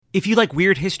If you like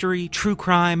weird history, true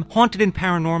crime, haunted and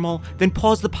paranormal, then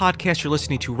pause the podcast you're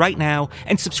listening to right now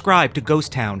and subscribe to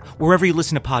Ghost Town wherever you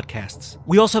listen to podcasts.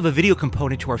 We also have a video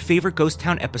component to our favorite Ghost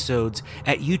Town episodes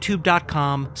at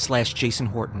youtube.com/Jason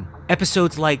Horton.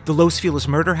 Episodes like The Los Feliz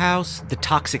Murder House, The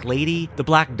Toxic Lady, The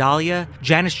Black Dahlia,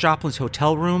 Janis Joplin's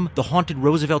Hotel Room, The Haunted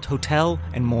Roosevelt Hotel,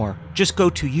 and more. Just go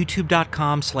to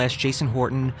youtube.com/Jason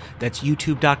Horton. That's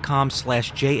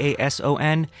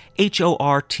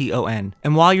youtube.com/JasonHorton.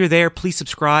 And while you're there, please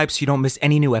subscribe so you don't miss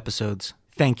any new episodes.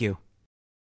 Thank you.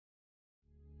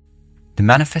 The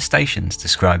manifestations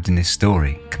described in this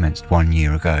story commenced 1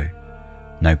 year ago.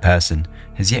 No person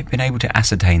has yet been able to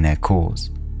ascertain their cause.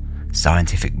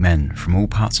 Scientific men from all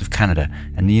parts of Canada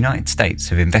and the United States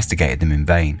have investigated them in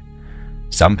vain.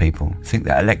 Some people think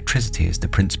that electricity is the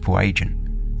principal agent,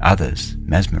 others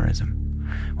mesmerism,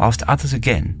 whilst others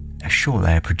again are sure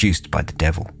they are produced by the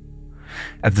devil.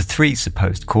 Of the three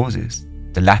supposed causes,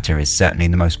 the latter is certainly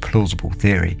the most plausible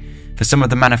theory, for some of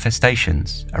the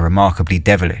manifestations are remarkably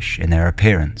devilish in their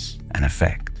appearance and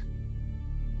effect.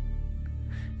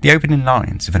 The opening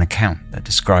lines of an account that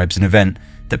describes an event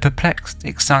that perplexed,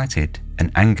 excited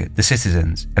and angered the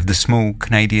citizens of the small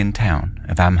Canadian town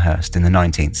of Amherst in the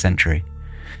 19th century.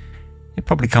 It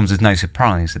probably comes as no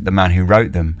surprise that the man who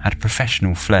wrote them had a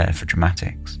professional flair for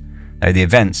dramatics, though the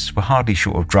events were hardly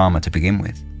short of drama to begin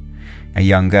with. A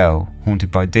young girl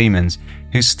haunted by demons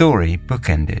whose story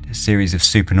bookended a series of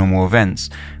supernormal events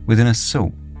with an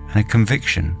assault and a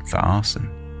conviction for arson.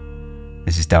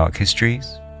 This is Dark Histories,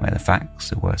 where the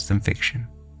facts are worse than fiction.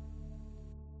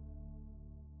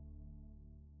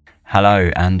 Hello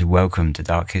and welcome to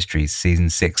Dark Histories Season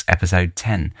 6 Episode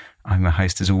 10. I'm your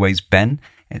host as always, Ben.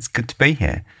 It's good to be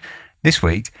here. This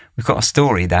week we've got a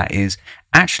story that is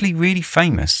actually really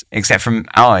famous, except from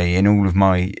I, in all of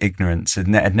my ignorance, had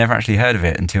never actually heard of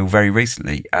it until very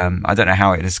recently. I don't know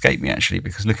how it escaped me actually,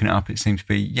 because looking it up it seems to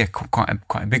be quite a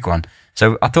big one.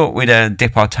 So I thought we'd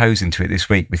dip our toes into it this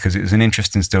week because it was an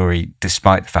interesting story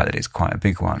despite the fact that it's quite a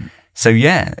big one. So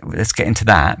yeah, let's get into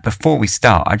that. Before we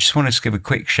start, I just want to give a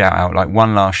quick shout out, like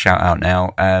one last shout out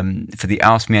now, for the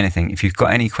Ask Me Anything. If you've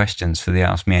got any questions for the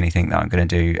Ask Me Anything that I'm going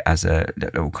to do as a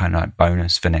little kind of like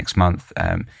bonus for next month,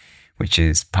 which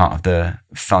is part of the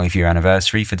 5-year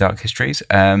anniversary for Dark Histories,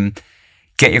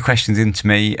 get your questions into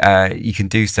me. You can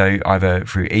do so either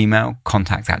through email,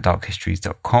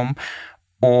 contact@darkhistories.com,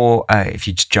 or if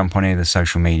you just jump on any of the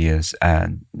social medias,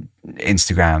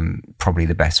 Instagram, probably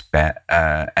the best bet,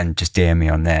 and just DM me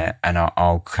on there and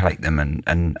I'll collect them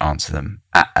and answer them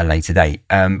at a later date.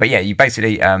 But yeah, you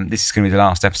basically, this is going to be the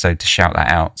last episode to shout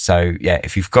that out. So yeah,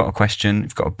 if you've got a question, if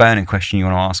you've got a burning question you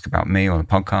want to ask about me or the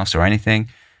podcast or anything,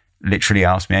 literally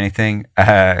ask me anything,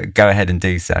 go ahead and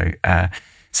do so.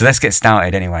 So let's get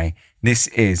started anyway. This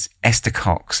is Esther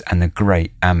Cox and the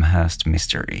Great Amherst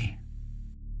Mystery.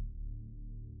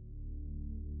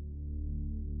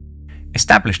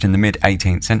 Established in the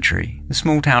mid-18th century, the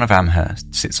small town of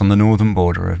Amherst sits on the northern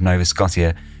border of Nova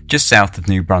Scotia, just south of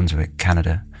New Brunswick,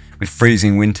 Canada. With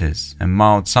freezing winters and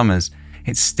mild summers,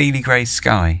 its steely grey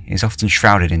sky is often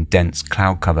shrouded in dense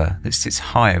cloud cover that sits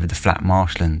high over the flat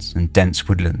marshlands and dense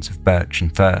woodlands of birch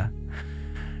and fir.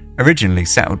 Originally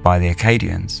settled by the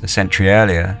Acadians a century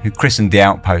earlier, who christened the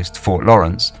outpost Fort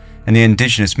Lawrence, and the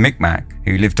indigenous Mi'kmaq,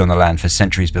 who lived on the land for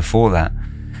centuries before that,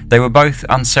 they were both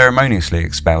unceremoniously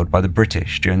expelled by the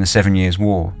British during the 7 Years'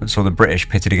 War that saw the British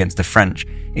pitted against the French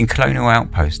in colonial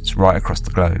outposts right across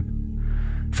the globe.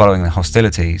 Following the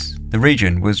hostilities, the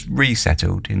region was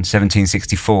resettled in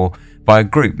 1764 by a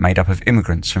group made up of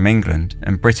immigrants from England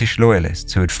and British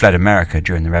loyalists who had fled America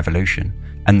during the Revolution,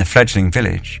 and the fledgling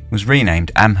village was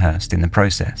renamed Amherst in the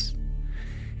process.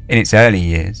 In its early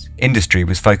years, industry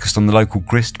was focused on the local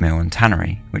grist mill and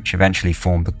tannery, which eventually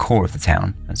formed the core of the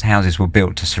town as houses were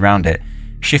built to surround it,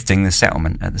 shifting the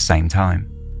settlement at the same time.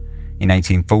 In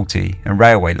 1840, a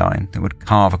railway line that would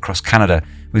carve across Canada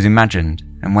was imagined,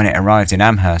 and when it arrived in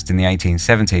Amherst in the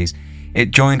 1870s,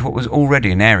 it joined what was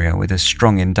already an area with a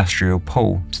strong industrial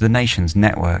pull to the nation's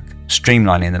network,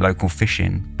 streamlining the local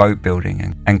fishing, boat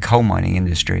building and coal mining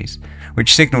industries,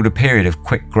 which signalled a period of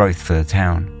quick growth for the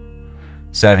town.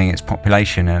 Serving its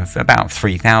population of about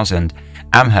 3,000,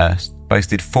 Amherst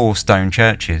boasted 4 stone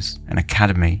churches, an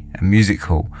academy, a music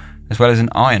hall, as well as an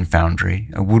iron foundry,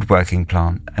 a woodworking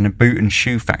plant, and a boot and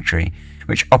shoe factory,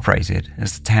 which operated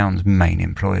as the town's main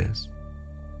employers.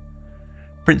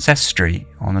 Princess Street,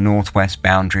 on the northwest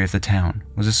boundary of the town,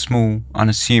 was a small,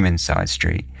 unassuming side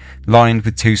street, lined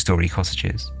with 2-storey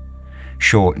cottages.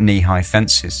 Short, knee-high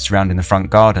fences surrounding the front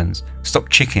gardens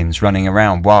stopped chickens running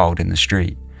around wild in the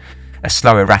street. A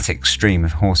slow, erratic stream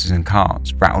of horses and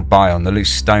carts rattled by on the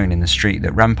loose stone in the street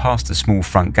that ran past the small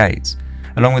front gates,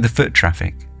 along with the foot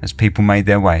traffic as people made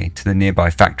their way to the nearby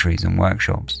factories and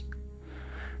workshops.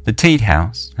 The Teed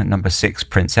house at number 6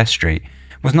 Princess Street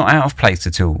was not out of place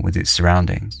at all with its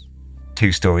surroundings.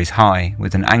 2 stories high,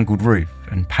 with an angled roof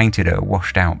and painted a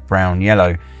washed-out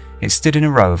brown-yellow, it stood in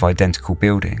a row of identical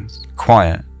buildings,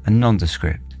 quiet and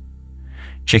nondescript.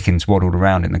 Chickens waddled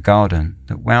around in the garden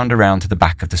that wound around to the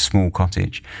back of the small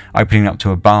cottage, opening up to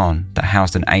a barn that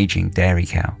housed an ageing dairy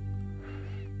cow.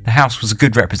 The house was a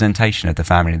good representation of the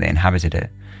family that inhabited it,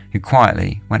 who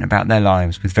quietly went about their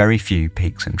lives with very few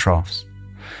peaks and troughs.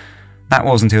 That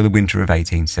was until the winter of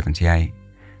 1878,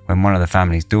 when one of the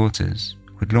family's daughters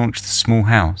would launch the small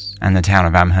house and the town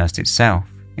of Amherst itself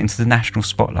into the national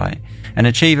spotlight and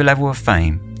achieve a level of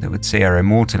fame that would see her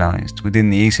immortalised within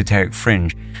the esoteric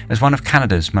fringe as one of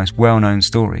Canada's most well-known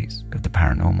stories of the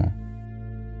paranormal.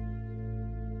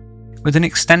 With an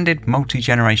extended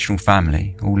multi-generational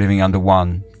family all living under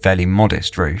one fairly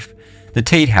modest roof, the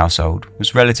Teed household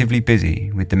was relatively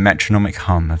busy with the metronomic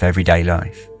hum of everyday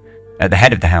life. At the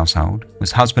head of the household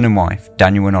was husband and wife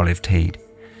Daniel and Olive Teed.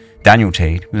 Daniel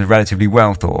Teed was a relatively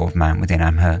well thought of man within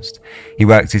Amherst. He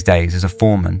worked his days as a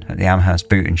foreman at the Amherst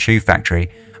boot and shoe factory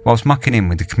whilst mucking in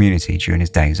with the community during his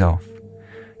days off.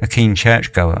 A keen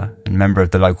churchgoer and member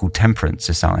of the local temperance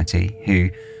society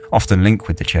who, often linked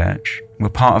with the church, were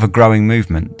part of a growing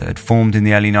movement that had formed in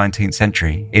the early 19th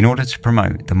century in order to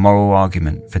promote the moral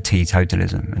argument for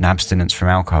teetotalism and abstinence from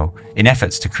alcohol in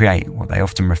efforts to create what they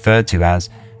often referred to as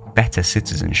better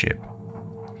citizenship.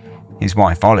 His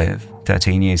wife Olive,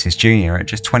 13 years his junior at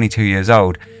just 22 years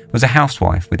old, was a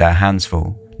housewife with her hands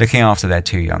full, looking after their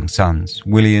 2 young sons,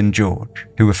 Willie and George,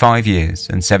 who were 5 years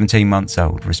and 17 months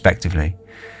old respectively.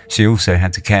 She also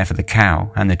had to care for the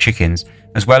cow and the chickens,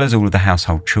 as well as all of the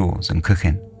household chores and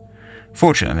cooking.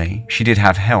 Fortunately, she did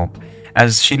have help,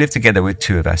 as she lived together with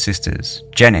 2 of her sisters,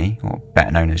 Jenny, or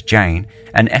better known as Jane,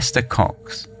 and Esther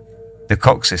Cox. The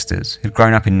Cox sisters had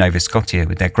grown up in Nova Scotia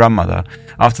with their grandmother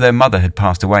after their mother had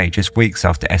passed away just weeks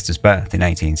after Esther's birth in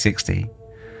 1860.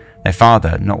 Their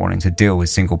father, not wanting to deal with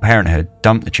single parenthood,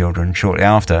 dumped the children shortly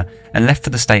after and left for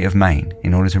the state of Maine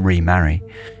in order to remarry,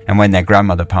 and when their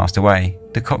grandmother passed away,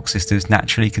 the Cox sisters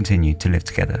naturally continued to live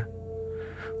together.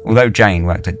 Although Jane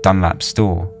worked at Dunlap's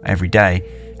store every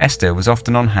day, Esther was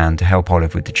often on hand to help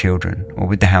Olive with the children or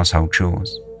with the household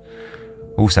chores.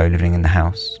 Also living in the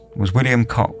house was William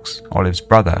Cox, Olive's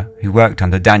brother, who worked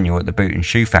under Daniel at the boot and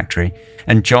shoe factory,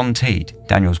 and John Teed,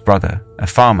 Daniel's brother, a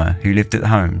farmer who lived at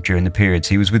home during the periods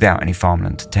he was without any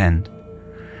farmland to tend.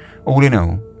 All in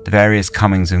all, the various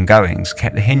comings and goings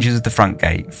kept the hinges of the front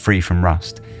gate free from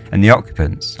rust and the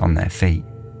occupants on their feet.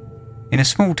 In a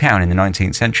small town in the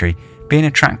 19th century, being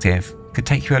attractive could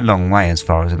take you a long way as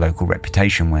far as a local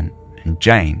reputation went, and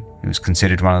Jane, who was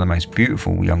considered one of the most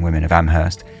beautiful young women of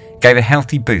Amherst, gave a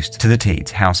healthy boost to the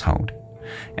Teeds household.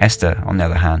 Esther, on the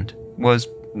other hand, was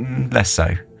less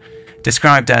so.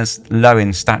 Described as low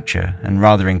in stature and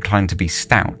rather inclined to be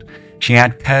stout, she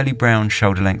had curly brown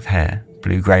shoulder-length hair,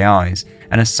 blue-grey eyes,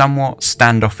 and a somewhat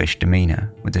standoffish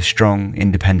demeanour with a strong,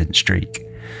 independent streak.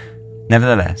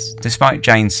 Nevertheless, despite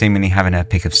Jane seemingly having her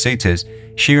pick of suitors,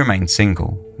 she remained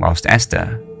single, whilst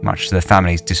Esther, much to the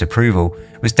family's disapproval,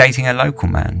 was dating a local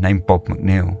man named Bob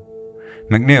McNeil.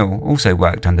 McNeil also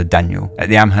worked under Daniel at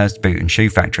the Amherst boot and shoe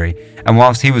factory, and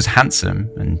whilst he was handsome,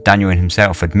 and Daniel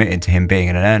himself admitted to him being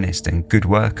an earnest and good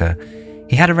worker,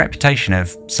 he had a reputation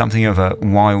of something of a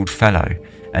wild fellow,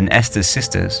 and Esther's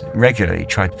sisters regularly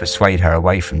tried to persuade her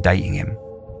away from dating him.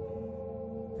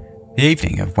 The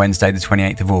evening of Wednesday the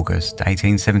 28th of August,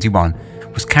 1871,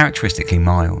 was characteristically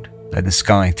mild, though the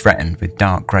sky threatened with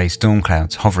dark grey storm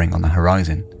clouds hovering on the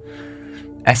horizon.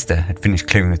 Esther had finished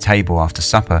clearing the table after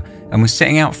supper and was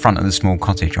sitting out front of the small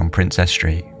cottage on Princess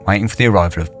Street, waiting for the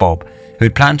arrival of Bob, who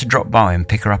had planned to drop by and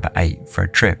pick her up at 8 for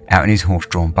a trip out in his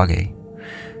horse-drawn buggy.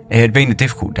 It had been a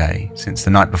difficult day, since the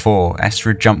night before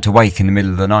Esther had jumped awake in the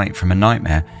middle of the night from a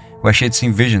nightmare where she had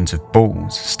seen visions of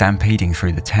bulls stampeding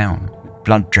through the town,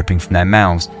 blood dripping from their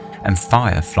mouths and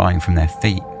fire flying from their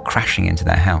feet, crashing into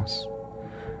their house.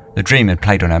 The dream had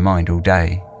played on her mind all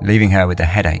day, leaving her with a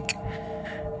headache.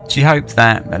 She hoped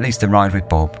that at least the ride with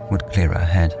Bob would clear her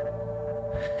head.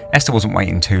 Esther wasn't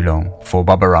waiting too long before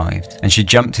Bob arrived, and she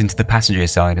jumped into the passenger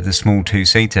side of the small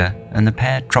 2-seater, and the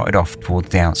pair trotted off towards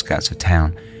the outskirts of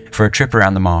town for a trip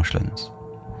around the marshlands.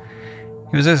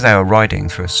 It was as they were riding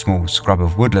through a small scrub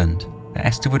of woodland that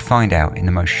Esther would find out in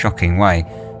the most shocking way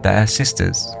that her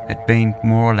sisters had been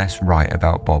more or less right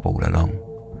about Bob all along.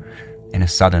 In a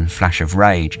sudden flash of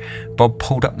rage, Bob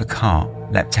pulled up the car,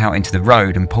 leapt out into the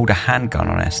road and pulled a handgun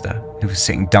on Esther, who was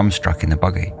sitting dumbstruck in the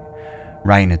buggy.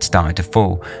 Rain had started to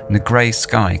fall, and the grey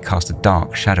sky cast a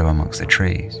dark shadow amongst the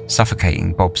trees,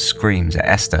 suffocating Bob's screams at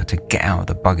Esther to get out of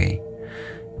the buggy.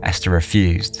 Esther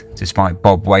refused, despite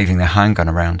Bob waving the handgun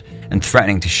around and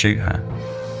threatening to shoot her.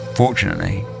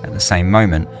 Fortunately, at the same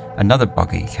moment, another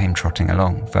buggy came trotting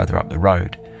along further up the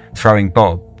road, throwing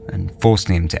Bob and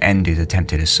forcing him to end his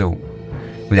attempted assault.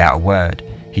 Without a word,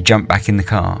 he jumped back in the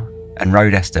car and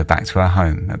rode Esther back to her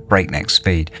home at breakneck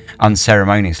speed,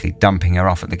 unceremoniously dumping her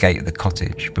off at the gate of the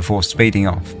cottage before speeding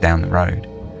off down the road.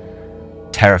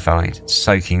 Terrified,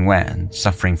 soaking wet and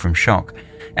suffering from shock,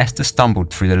 Esther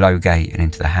stumbled through the low gate and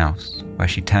into the house, where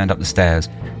she turned up the stairs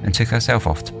and took herself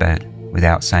off to bed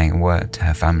without saying a word to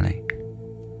her family.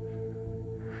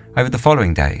 Over the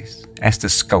following days, Esther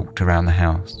skulked around the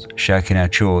house, shirking her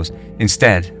chores,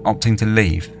 instead opting to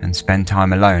leave and spend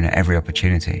time alone at every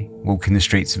opportunity, walking the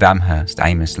streets of Amherst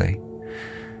aimlessly.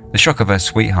 The shock of her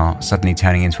sweetheart suddenly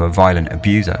turning into a violent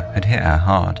abuser had hit her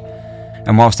hard,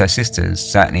 and whilst her sisters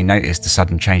certainly noticed the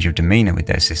sudden change of demeanour with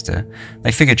their sister,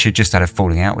 they figured she'd just had a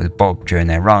falling out with Bob during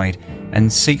their ride,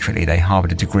 and secretly they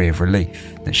harboured a degree of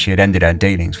relief that she had ended her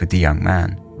dealings with the young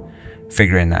man.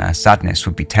 Figuring that her sadness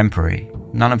would be temporary,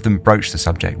 none of them broached the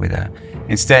subject with her,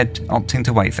 instead opting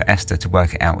to wait for Esther to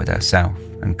work it out with herself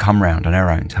and come round on her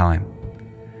own time.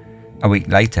 A week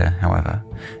later, however,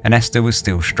 and Esther was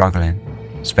still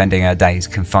struggling, spending her days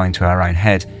confined to her own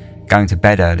head, going to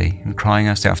bed early and crying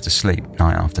herself to sleep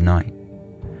night after night.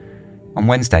 On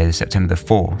Wednesday, September the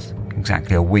 4th,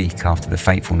 exactly a week after the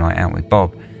fateful night out with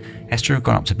Bob, Esther had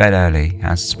gone up to bed early,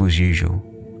 as was usual.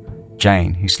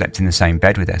 Jane, who slept in the same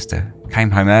bed with Esther,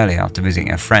 came home early after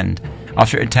visiting a friend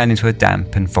after it had turned into a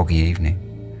damp and foggy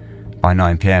evening. By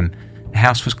 9 p.m, the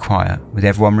house was quiet, with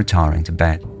everyone retiring to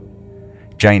bed.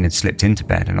 Jane had slipped into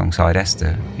bed alongside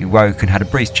Esther, who woke and had a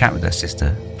brief chat with her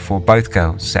sister before both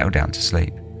girls settled down to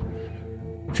sleep.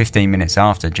 15 minutes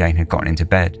after Jane had gotten into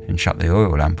bed and shut the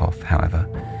oil lamp off, however,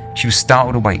 she was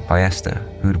startled awake by Esther,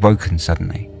 who had woken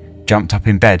suddenly, jumped up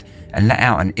in bed and let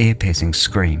out an ear-piercing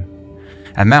scream.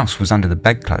 A mouse was under the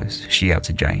bedclothes, she yelled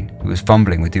to Jane, who was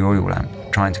fumbling with the oil lamp,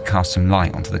 trying to cast some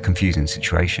light onto the confusing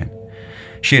situation.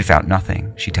 She had felt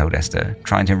nothing, she told Esther,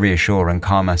 trying to reassure and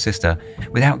calm her sister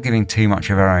without giving too much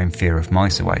of her own fear of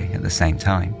mice away at the same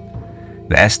time.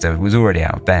 But Esther was already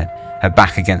out of bed, her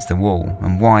back against the wall,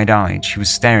 and wide-eyed she was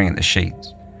staring at the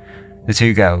sheets. The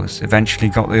two girls eventually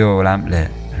got the oil lamp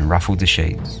lit and ruffled the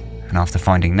sheets, and after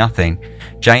finding nothing,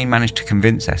 Jane managed to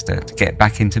convince Esther to get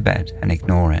back into bed and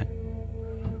ignore it.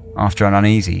 After an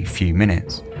uneasy few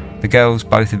minutes, the girls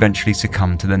both eventually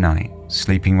succumbed to the night,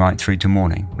 sleeping right through to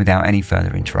morning without any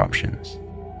further interruptions.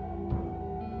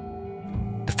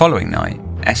 The following night,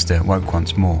 Esther woke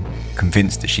once more,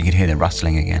 convinced that she could hear the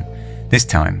rustling again, this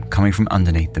time coming from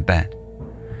underneath the bed.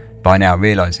 By now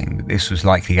realising that this was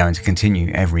likely going to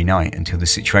continue every night until the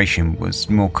situation was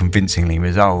more convincingly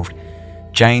resolved,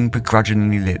 Jane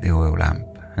begrudgingly lit the oil lamp,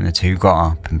 and the two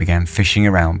got up and began fishing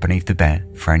around beneath the bed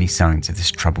for any signs of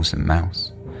this troublesome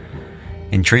mouse.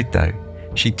 In truth though,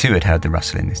 she too had heard the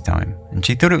rustling this time, and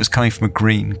she thought it was coming from a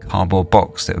green cardboard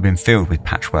box that had been filled with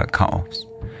patchwork cut-offs.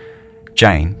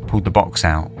 Jane pulled the box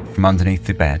out from underneath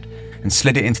the bed and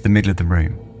slid it into the middle of the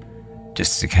room.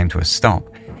 Just as it came to a stop,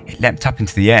 it leapt up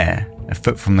into the air, a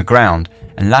foot from the ground,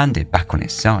 and landed back on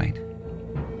its side.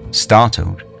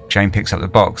 Startled, Jane picks up the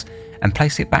box and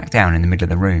placed it back down in the middle of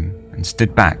the room, and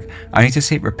stood back, only to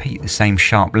see it repeat the same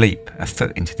sharp leap a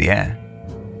foot into the air.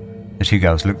 The two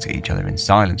girls looked at each other in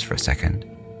silence for a second,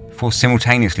 before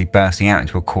simultaneously bursting out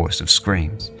into a chorus of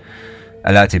screams.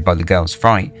 Alerted by the girls'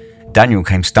 fright, Daniel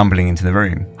came stumbling into the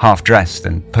room, half-dressed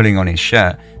and pulling on his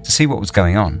shirt to see what was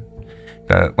going on.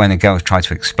 But when the girls tried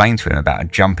to explain to him about a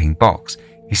jumping box,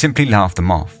 he simply laughed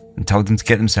them off and told them to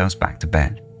get themselves back to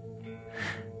bed.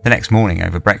 The next morning,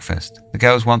 over breakfast, the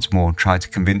girls once more tried to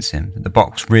convince him that the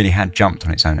box really had jumped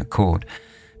on its own accord,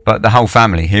 but the whole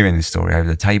family, hearing this story over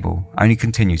the table, only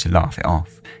continued to laugh it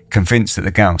off, convinced that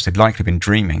the girls had likely been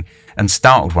dreaming and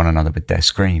startled one another with their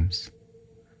screams.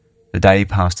 The day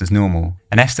passed as normal,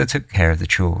 and Esther took care of the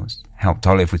chores, helped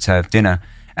Olive with serve dinner,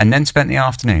 and then spent the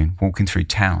afternoon walking through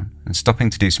town and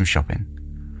stopping to do some shopping.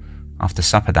 After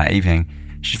supper that evening,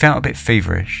 she felt a bit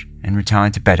feverish and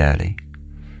retired to bed early.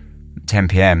 At 10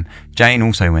 p.m, Jane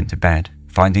also went to bed,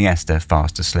 finding Esther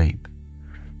fast asleep.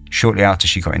 Shortly after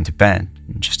she got into bed,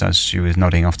 and just as she was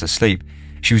nodding off to sleep,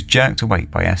 she was jerked awake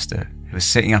by Esther, who was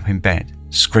sitting up in bed,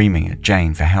 screaming at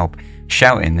Jane for help,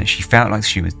 shouting that she felt like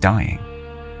she was dying.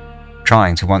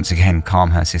 Trying to once again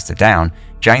calm her sister down,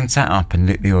 Jane sat up and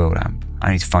lit the oil lamp,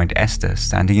 only to find Esther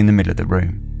standing in the middle of the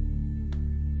room.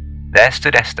 There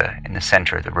stood Esther in the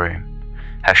centre of the room,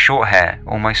 her short hair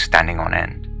almost standing on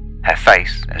end, her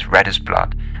face as red as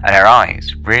blood, and her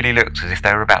eyes really looked as if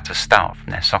they were about to start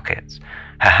from their sockets.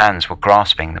 Her hands were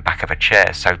grasping the back of a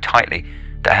chair so tightly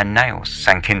that her nails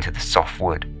sank into the soft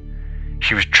wood.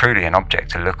 She was truly an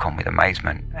object to look on with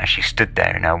amazement as she stood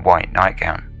there in her white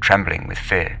nightgown, trembling with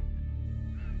fear.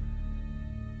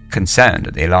 Concerned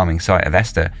at the alarming sight of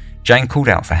Esther, Jane called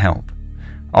out for help.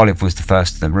 Olive was the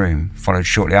first to the room, followed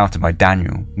shortly after by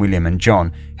Daniel, William and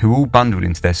John, who all bundled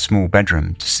into their small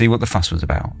bedroom to see what the fuss was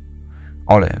about.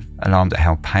 Olive, alarmed at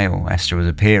how pale Esther was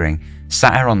appearing,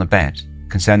 sat her on the bed,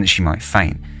 concerned that she might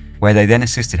faint, where they then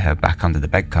assisted her back under the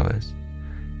bed covers.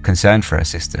 Concerned for her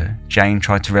sister, Jane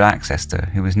tried to relax Esther,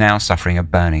 who was now suffering a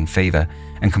burning fever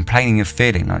and complaining of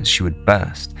feeling like she would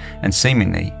burst, and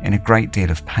seemingly in a great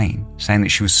deal of pain, saying that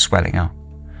she was swelling up.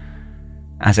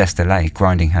 As Esther lay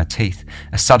grinding her teeth,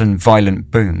 a sudden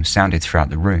violent boom sounded throughout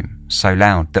the room, so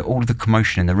loud that all of the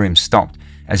commotion in the room stopped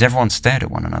as everyone stared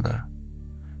at one another.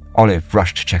 Olive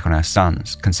rushed to check on her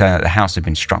sons, concerned that the house had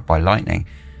been struck by lightning,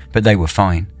 but they were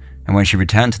fine, and when she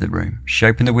returned to the room, she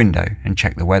opened the window and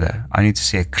checked the weather, only to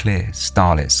see a clear,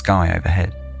 starlit sky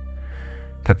overhead.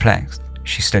 Perplexed,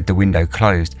 she slid the window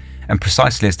closed, and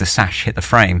precisely as the sash hit the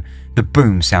frame, the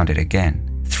boom sounded again,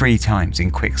 3 times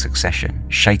in quick succession,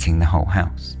 shaking the whole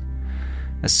house.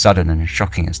 As sudden and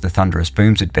shocking as the thunderous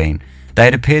booms had been, they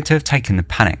had appeared to have taken the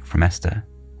panic from Esther,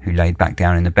 who laid back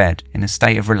down in the bed in a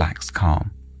state of relaxed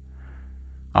calm.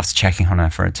 After checking on her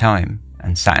for a time,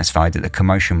 and satisfied that the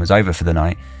commotion was over for the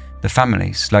night, the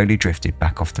family slowly drifted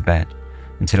back off the bed,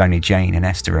 until only Jane and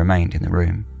Esther remained in the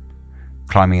room.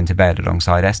 Climbing into bed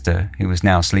alongside Esther, who was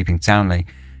now sleeping soundly,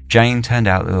 Jane turned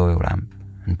out the oil lamp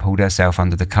and pulled herself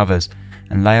under the covers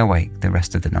and lay awake the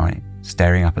rest of the night,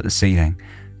 staring up at the ceiling,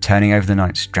 turning over the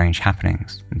night's strange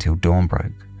happenings until dawn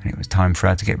broke and it was time for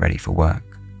her to get ready for work.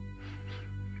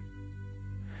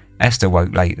 Esther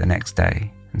woke late the next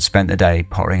day and spent the day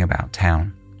pottering about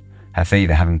town. Her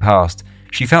fever having passed,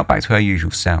 she felt back to her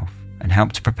usual self and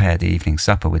helped to prepare the evening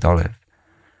supper with Olive.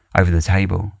 Over the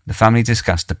table, the family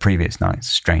discussed the previous night's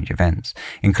strange events,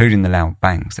 including the loud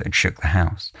bangs that had shook the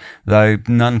house, though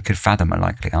none could fathom a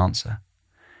likely answer.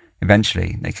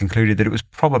 Eventually, they concluded that it was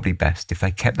probably best if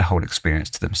they kept the whole experience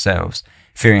to themselves,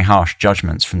 fearing harsh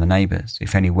judgments from the neighbours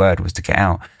if any word was to get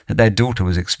out that their daughter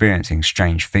was experiencing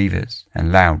strange fevers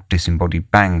and loud,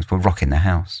 disembodied bangs were rocking the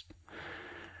house.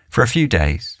 For a few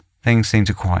days, things seemed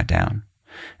to quiet down,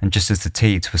 and just as the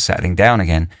Teeds were settling down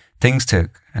again, things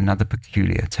took another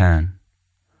peculiar turn.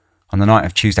 On the night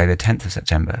of Tuesday the 10th of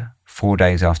September, 4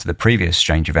 days after the previous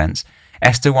strange events,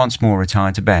 Esther once more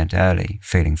retired to bed early,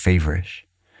 feeling feverish.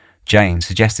 Jane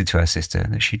suggested to her sister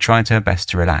that she tried her best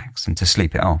to relax and to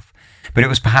sleep it off, but it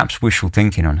was perhaps wishful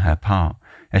thinking on her part,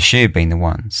 as she had been the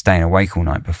one staying awake all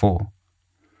night before.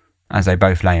 As they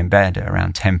both lay in bed at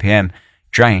around 10 p.m,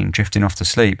 Jane, drifting off to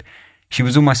sleep, she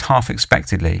was almost half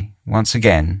expectedly, once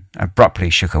again, abruptly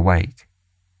shook awake.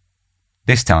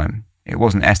 This time, it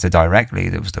wasn't Esther directly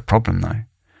that was the problem though.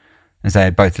 As they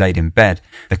had both laid in bed,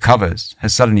 the covers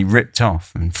had suddenly ripped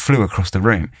off and flew across the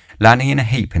room, landing in a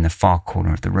heap in the far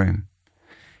corner of the room.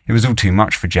 It was all too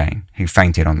much for Jane, who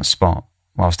fainted on the spot,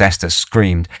 whilst Esther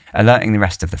screamed, alerting the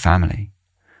rest of the family.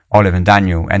 Olive and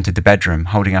Daniel entered the bedroom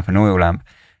holding up an oil lamp,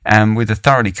 and with a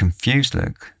thoroughly confused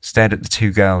look, stared at the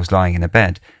 2 girls lying in the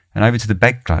bed and over to the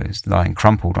bedclothes lying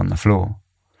crumpled on the floor.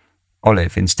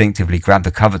 Olive instinctively grabbed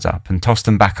the covers up and tossed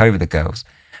them back over the girls.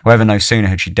 However, no sooner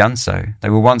had she done so, they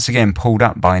were once again pulled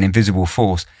up by an invisible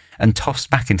force and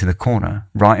tossed back into the corner,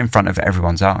 right in front of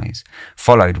everyone's eyes,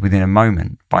 followed within a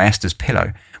moment by Esther's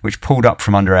pillow, which pulled up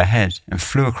from under her head and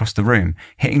flew across the room,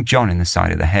 hitting John in the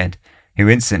side of the head, who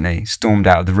instantly stormed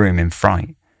out of the room in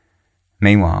fright.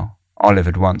 Meanwhile, Olive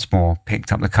had once more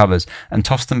picked up the covers and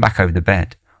tossed them back over the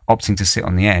bed, opting to sit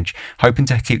on the edge, hoping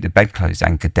to keep the bedclothes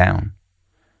anchored down.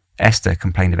 Esther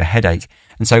complained of a headache,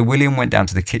 and so William went down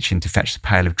to the kitchen to fetch the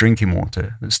pail of drinking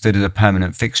water that stood as a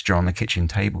permanent fixture on the kitchen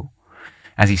table.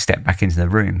 As he stepped back into the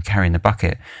room carrying the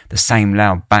bucket, the same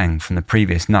loud bang from the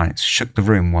previous nights shook the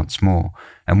room once more,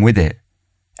 and with it,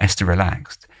 Esther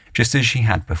relaxed, just as she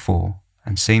had before,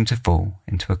 and seemed to fall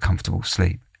into a comfortable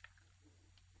sleep.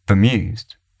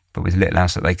 Bemused, but with little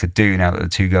else that they could do now that the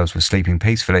 2 girls were sleeping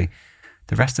peacefully,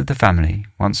 the rest of the family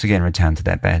once again returned to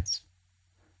their beds.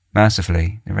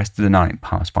 Mercifully, the rest of the night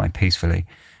passed by peacefully,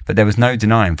 but there was no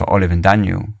denying for Olive and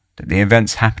Daniel that the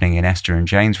events happening in Esther and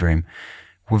Jane's room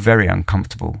were very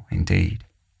uncomfortable indeed.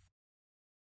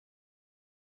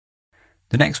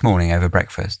 The next morning over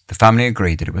breakfast, the family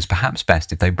agreed that it was perhaps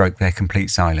best if they broke their complete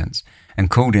silence and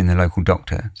called in the local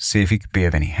doctor to see if he could be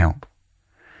of any help.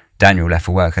 Daniel left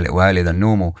for work a little earlier than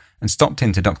normal, and stopped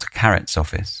into Dr. Carrett's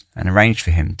office and arranged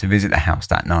for him to visit the house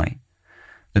that night.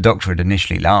 The doctor had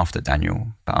initially laughed at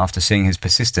Daniel, but after seeing his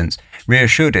persistence,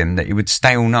 reassured him that he would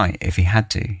stay all night if he had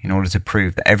to, in order to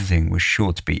prove that everything was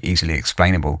sure to be easily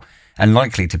explainable and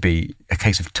likely to be a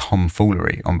case of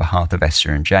tomfoolery on behalf of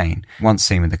Esther and Jane, once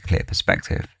seen with a clear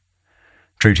perspective.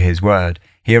 True to his word,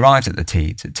 he arrived at the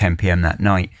Teeds at 10 p.m. that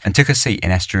night and took a seat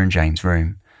in Esther and Jane's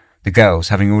room, the girls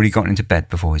having already gotten into bed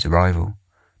before his arrival.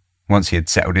 Once he had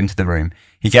settled into the room,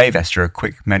 he gave Esther a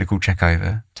quick medical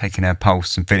check-over, taking her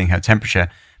pulse and feeling her temperature,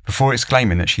 before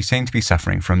exclaiming that she seemed to be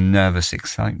suffering from nervous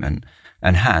excitement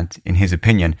and had, in his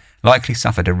opinion, likely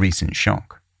suffered a recent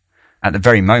shock. At the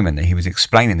very moment that he was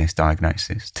explaining this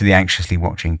diagnosis to the anxiously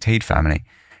watching Teed family,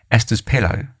 Esther's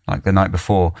pillow, like the night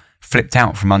before, flipped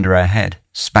out from under her head,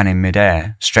 span in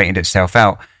mid-air, straightened itself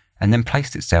out, and then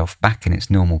placed itself back in its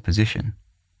normal position.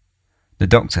 The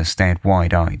doctor stared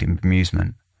wide-eyed in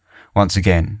amusement. Once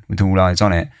again, with all eyes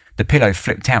on it, the pillow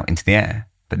flipped out into the air,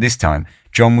 but this time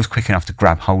John was quick enough to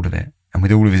grab hold of it, and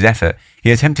with all of his effort,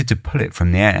 he attempted to pull it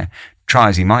from the air. Try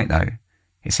as he might, though,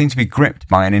 it seemed to be gripped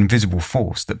by an invisible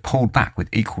force that pulled back with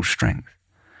equal strength.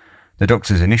 The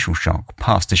doctor's initial shock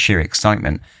passed to sheer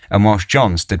excitement, and whilst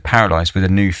John stood paralysed with a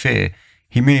new fear,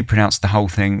 he merely pronounced the whole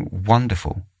thing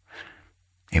wonderful.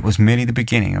 It was merely the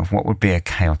beginning of what would be a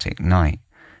chaotic night,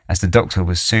 as the doctor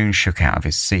was soon shook out of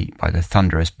his seat by the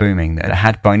thunderous booming that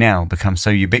had by now become so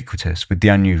ubiquitous with the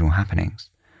unusual happenings.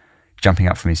 Jumping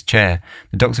up from his chair,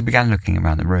 the doctor began looking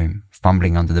around the room,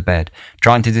 fumbling under the bed,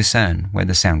 trying to discern where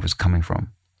the sound was coming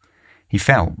from. He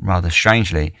felt, rather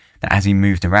strangely, that as he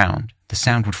moved around, the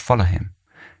sound would follow him,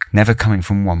 never coming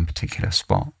from one particular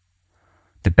spot.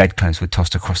 The bedclothes were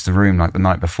tossed across the room like the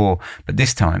night before, but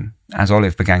this time, as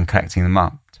Olive began collecting them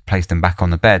up to place them back on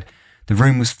the bed, the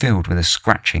room was filled with a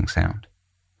scratching sound.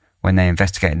 When they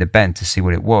investigated the bed to see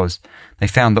what it was, they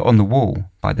found that on the wall,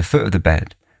 by the foot of the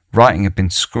bed, writing had been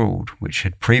scrawled which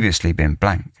had previously been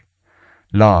blank.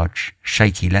 Large,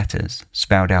 shaky letters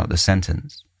spelled out the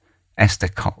sentence, "Esther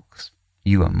Cox,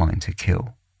 you are mine to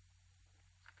kill."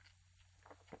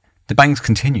 The bangs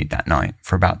continued that night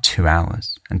for about 2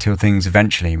 hours, until things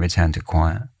eventually returned to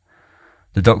quiet.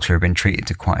 The doctor had been treated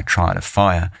to quite a trial of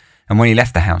fire, and when he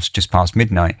left the house just past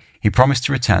midnight, he promised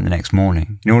to return the next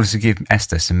morning in order to give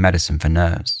Esther some medicine for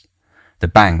nerves. The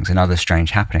bangs and other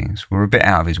strange happenings were a bit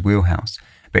out of his wheelhouse,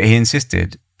 but he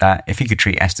insisted that if he could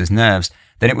treat Esther's nerves,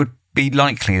 then it would be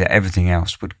likely that everything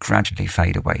else would gradually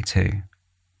fade away too.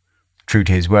 True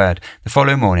to his word, the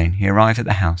following morning he arrived at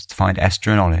the house to find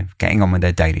Esther and Olive getting on with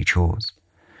their daily chores.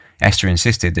 Esther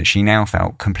insisted that she now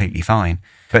felt completely fine,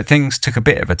 but things took a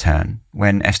bit of a turn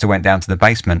when Esther went down to the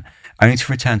basement, only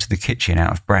to return to the kitchen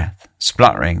out of breath,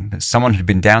 spluttering that someone had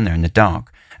been down there in the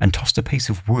dark and tossed a piece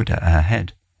of wood at her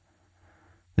head.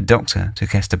 The doctor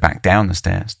took Esther back down the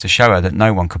stairs to show her that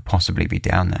no one could possibly be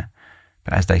down there,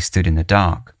 but as they stood in the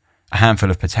dark, a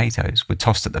handful of potatoes were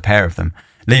tossed at the pair of them,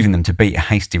 leaving them to beat a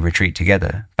hasty retreat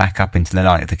together back up into the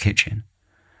light of the kitchen.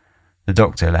 The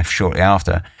doctor left shortly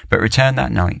after, but returned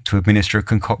that night to administer a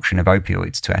concoction of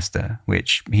opioids to Esther,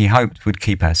 which he hoped would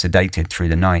keep her sedated through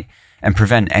the night and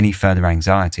prevent any further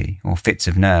anxiety or fits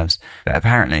of nerves, but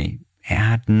apparently it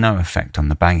had no effect on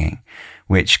the banging,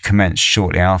 which commenced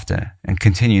shortly after and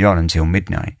continued on until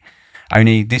midnight,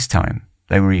 only this time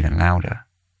they were even louder.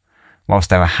 Whilst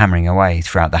they were hammering away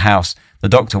throughout the house, the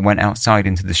doctor went outside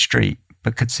into the street,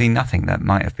 but could see nothing that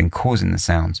might have been causing the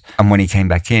sounds, and when he came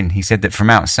back in, he said that from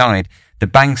outside, the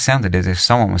bang sounded as if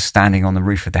someone was standing on the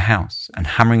roof of the house and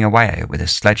hammering away at it with a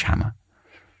sledgehammer.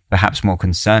 Perhaps more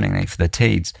concerningly for the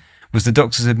Teeds was the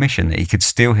doctor's admission that he could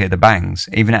still hear the bangs,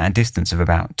 even at a distance of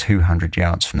about 200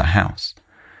 yards from the house.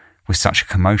 With such a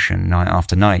commotion night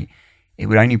after night, it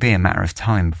would only be a matter of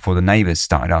time before the neighbours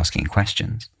started asking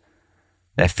questions.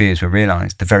 Their fears were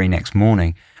realised the very next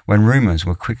morning when rumours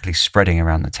were quickly spreading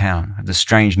around the town of the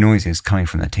strange noises coming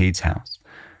from the Teeds' house.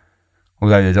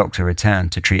 Although the doctor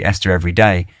returned to treat Esther every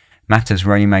day, matters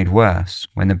were only made worse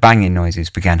when the banging noises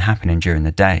began happening during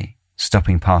the day,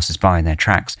 stopping passers-by in their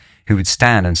tracks who would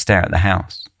stand and stare at the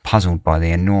house, puzzled by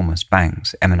the enormous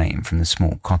bangs emanating from the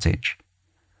small cottage.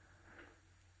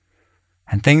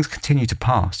 And things continued to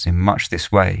pass in much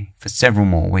this way for several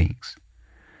more weeks.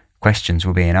 Questions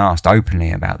were being asked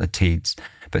openly about the Teeds,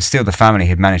 but still the family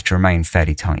had managed to remain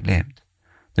fairly tight-lipped.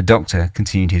 The doctor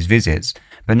continued his visits,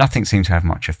 but nothing seemed to have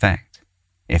much effect.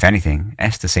 If anything,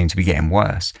 Esther seemed to be getting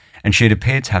worse, and she had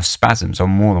appeared to have spasms on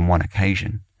more than one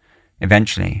occasion.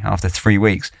 Eventually, after 3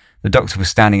 weeks, the doctor was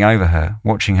standing over her,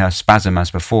 watching her spasm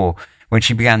as before, when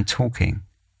she began talking.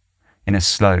 In a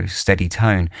slow, steady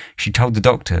tone, she told the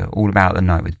doctor all about the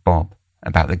night with Bob,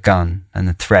 about the gun and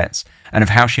the threats, and of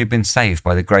how she had been saved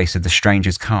by the grace of the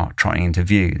stranger's cart trotting into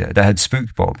view that had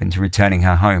spooked Bob into returning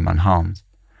her home unharmed.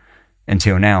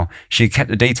 Until now, she had kept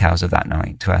the details of that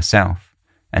night to herself,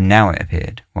 and now it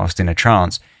appeared, whilst in a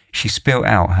trance, she spilt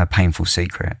out her painful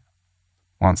secret.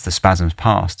 Once the spasms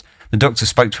passed, the doctor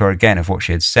spoke to her again of what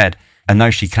she had said, and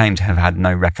though she claimed to have had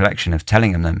no recollection of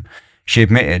telling him them, she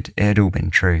admitted it had all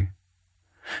been true.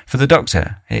 For the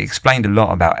doctor, it explained a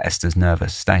lot about Esther's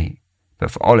nervous state, but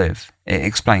for Olive, it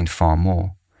explained far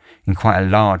more. In quite a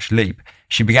large leap,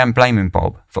 she began blaming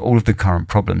Bob for all of the current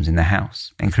problems in the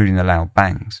house, including the loud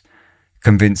bangs.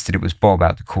 Convinced that it was Bob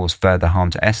out to cause further harm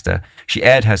to Esther, she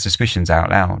aired her suspicions out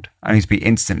loud, only to be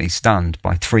instantly stunned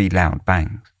by 3 loud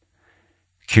bangs.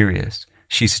 Curious,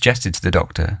 she suggested to the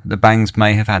doctor that the bangs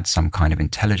may have had some kind of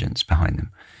intelligence behind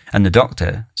them, and the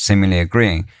doctor, seemingly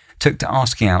agreeing, took to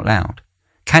asking out loud,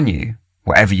 "Can you,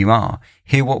 whatever you are,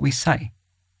 hear what we say?"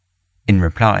 In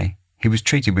reply, he was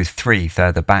treated with 3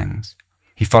 further bangs.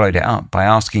 He followed it up by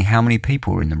asking how many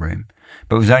people were in the room,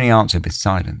 but was only answered with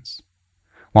silence.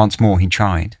 Once more he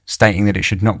tried, stating that it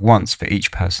should knock once for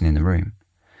each person in the room.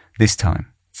 This time,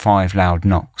 5 loud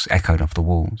knocks echoed off the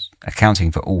walls,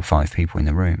 accounting for all 5 people in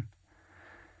the room.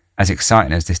 As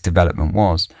exciting as this development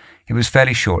was, it was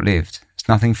fairly short-lived, as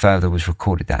nothing further was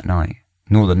recorded that night,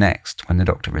 nor the next when the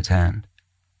doctor returned.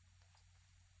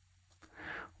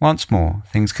 Once more,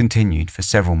 things continued for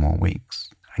several more weeks.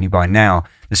 Only by now,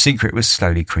 the secret was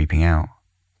slowly creeping out.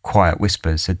 Quiet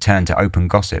whispers had turned to open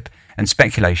gossip, and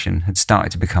speculation had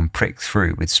started to become pricked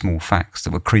through with small facts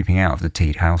that were creeping out of the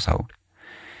Teed household.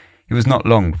 It was not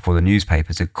long before the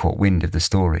newspapers had caught wind of the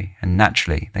story, and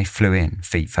naturally they flew in,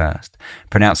 feet first,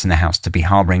 pronouncing the house to be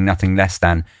harbouring nothing less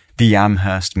than the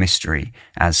Amherst mystery,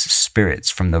 as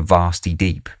spirits from the vasty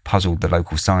deep puzzled the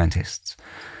local scientists.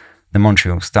 The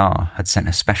Montreal Star had sent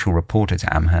a special reporter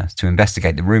to Amherst to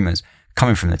investigate the rumours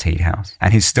coming from the Teed house,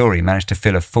 and his story managed to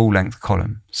fill a full-length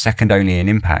column, second only in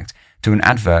impact to an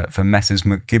advert for Messrs.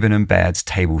 McGibbon and Baird's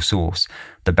table sauce,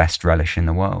 the best relish in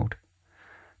the world.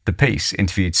 The piece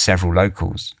interviewed several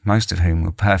locals, most of whom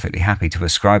were perfectly happy to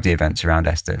ascribe the events around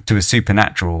Esther to a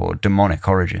supernatural or demonic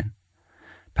origin.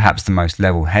 Perhaps the most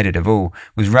level-headed of all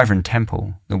was Reverend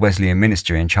Temple, the Wesleyan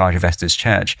minister in charge of Esther's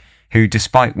church, who,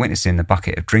 despite witnessing the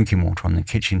bucket of drinking water on the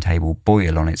kitchen table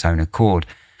boil on its own accord,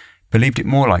 believed it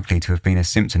more likely to have been a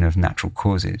symptom of natural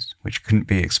causes, which couldn't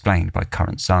be explained by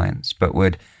current science, but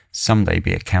would someday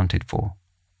be accounted for.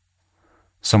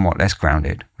 Somewhat less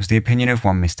grounded was the opinion of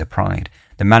one Mr. Pride,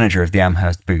 the manager of the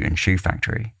Amherst boot and shoe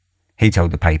factory. He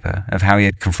told the paper of how he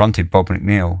had confronted Bob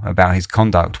McNeil about his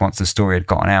conduct once the story had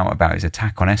gotten out about his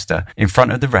attack on Esther in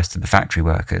front of the rest of the factory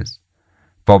workers.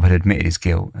 Bob had admitted his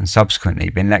guilt and subsequently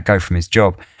been let go from his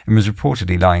job and was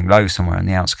reportedly lying low somewhere on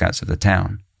the outskirts of the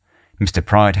town. Mr.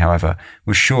 Pride, however,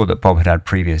 was sure that Bob had had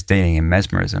previous dealing in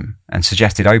mesmerism and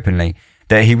suggested openly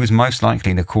that he was most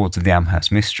likely the cause of the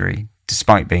Amherst mystery,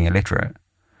 despite being illiterate.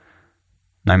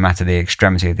 No matter the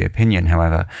extremity of the opinion,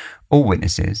 however, all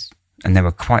witnesses, and there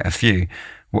were quite a few,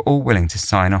 were all willing to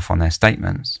sign off on their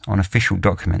statements on official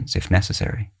documents if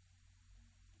necessary.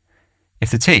 If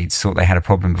the Teeds thought they had a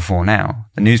problem before now,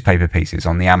 the newspaper pieces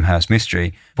on the Amherst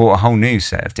mystery brought a whole new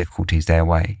set of difficulties their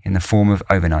way in the form of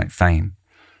overnight fame.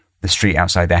 The street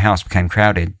outside their house became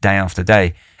crowded day after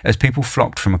day as people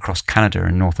flocked from across Canada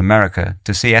and North America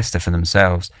to see Esther for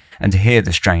themselves and to hear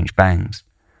the strange bangs.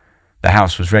 The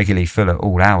house was regularly full at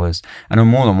all hours, and on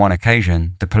more than one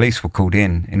occasion, the police were called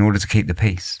in order to keep the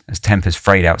peace, as tempers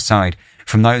frayed outside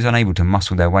from those unable to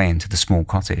muscle their way into the small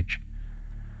cottage.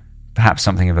 Perhaps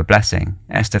something of a blessing,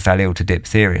 Esther fell ill to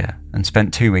diphtheria and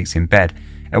spent 2 weeks in bed,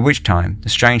 at which time the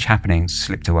strange happenings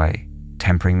slipped away,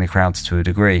 tempering the crowds to a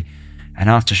degree, and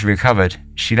after she recovered,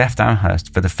 she left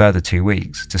Amherst for the further 2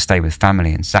 weeks to stay with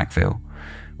family in Sackville.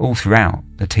 All throughout,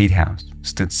 the Teed house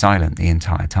stood silent the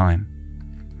entire time.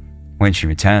 When she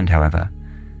returned, however,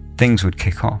 things would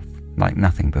kick off like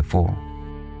nothing before.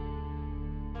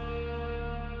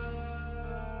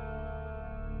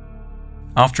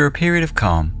 After a period of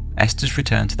calm, Esther's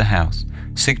return to the house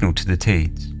signalled to the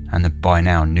Teeds and the by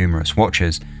now numerous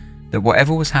watchers that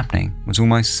whatever was happening was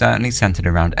almost certainly centred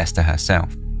around Esther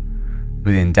herself.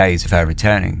 Within days of her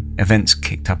returning, events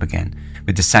kicked up again,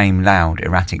 with the same loud,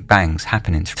 erratic bangs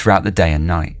happening throughout the day and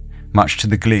night, much to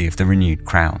the glee of the renewed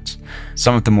crowds.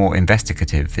 Some of the more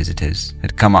investigative visitors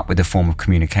had come up with a form of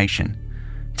communication,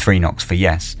 3 knocks for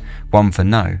yes, 1 for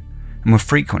no, and were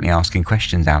frequently asking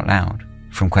questions out loud,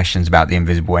 from questions about the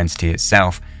invisible entity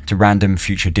itself to random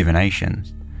future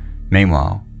divinations.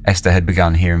 Meanwhile, Esther had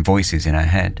begun hearing voices in her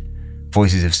head,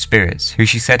 voices of spirits who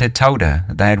she said had told her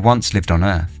that they had once lived on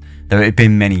Earth, though it had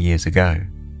been many years ago.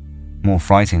 More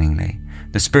frighteningly,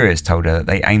 the spirits told her that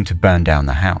they aimed to burn down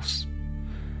the house.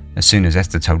 As soon as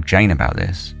Esther told Jane about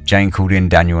this, Jane called in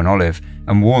Daniel and Olive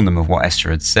and warned them of what Esther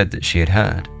had said that she had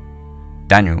heard.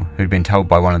 Daniel, who had been told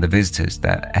by one of the visitors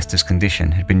that Esther's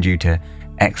condition had been due to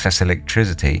excess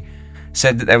electricity,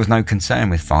 said that there was no concern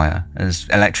with fire, as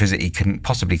electricity couldn't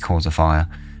possibly cause a fire,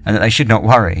 and that they should not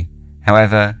worry.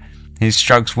 However, his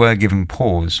shrugs were given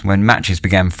pause when matches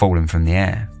began falling from the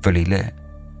air, fully lit.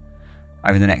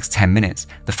 Over the next 10 minutes,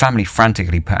 the family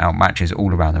frantically put out matches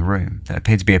all around the room that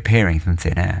appeared to be appearing from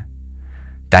thin air.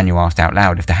 Daniel asked out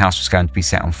loud if the house was going to be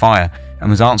set on fire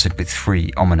and was answered with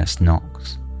 3 ominous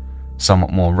knocks.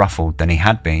 Somewhat more ruffled than he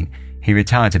had been, he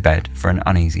retired to bed for an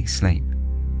uneasy sleep.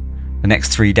 The next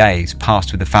 3 days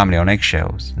passed with the family on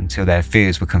eggshells until their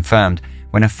fears were confirmed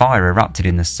when a fire erupted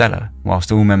in the cellar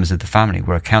whilst all members of the family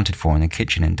were accounted for in the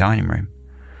kitchen and dining room.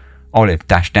 Olive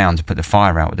dashed down to put the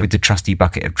fire out with the trusty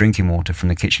bucket of drinking water from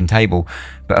the kitchen table,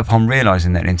 but upon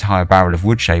realising that an entire barrel of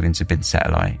wood shavings had been set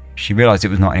alight, she realised it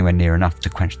was not anywhere near enough to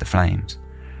quench the flames.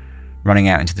 Running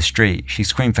out into the street, she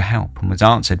screamed for help and was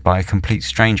answered by a complete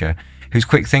stranger whose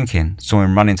quick thinking saw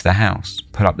him run into the house,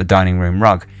 pull up the dining room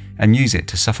rug and use it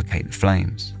to suffocate the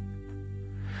flames.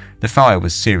 The fire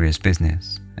was serious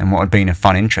business, and what had been a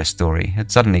fun interest story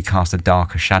had suddenly cast a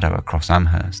darker shadow across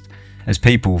Amherst, as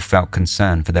people felt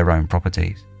concern for their own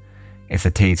properties. If the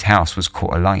Teeds' house was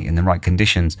caught alight in the right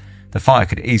conditions, the fire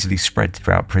could easily spread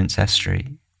throughout Princess Street.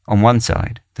 On one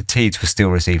side, the Teeds were still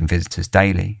receiving visitors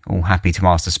daily, all happy to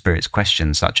ask the spirits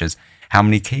questions such as, "How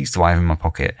many keys do I have in my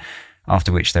pocket?"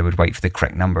 after which they would wait for the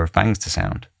correct number of bangs to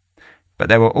sound. But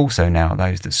there were also now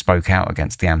those that spoke out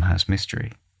against the Amherst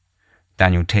mystery.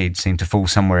 Daniel Teed seemed to fall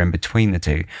somewhere in between the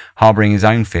two, harbouring his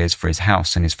own fears for his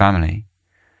house and his family.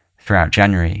 Throughout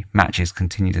January, matches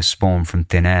continued to spawn from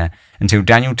thin air until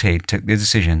Daniel Teed took the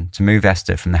decision to move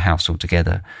Esther from the house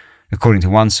altogether, according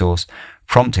to one source,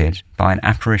 prompted by an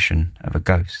apparition of a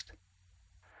ghost.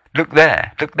 Look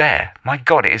there, my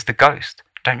God, it is the ghost.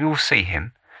 Don't you all see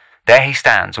him? There he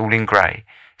stands, all in grey.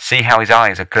 See how his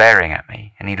eyes are glaring at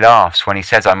me, and he laughs when he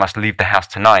says I must leave the house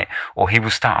tonight, or he will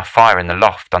start a fire in the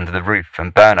loft under the roof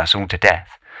and burn us all to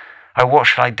death. Oh, what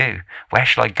shall I do? Where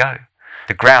shall I go?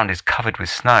 The ground is covered with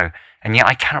snow, and yet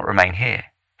I cannot remain here,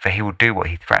 for he will do what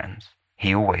he threatens.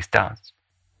 He always does."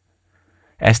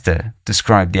 Esther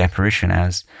described the apparition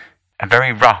as a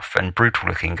very rough and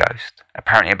brutal-looking ghost,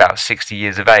 apparently about 60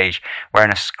 years of age,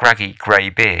 wearing a scraggy grey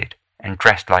beard and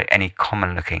dressed like any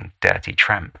common-looking dirty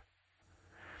tramp.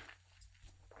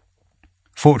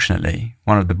 Fortunately,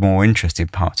 one of the more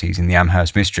interested parties in the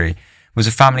Amherst mystery was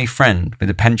a family friend with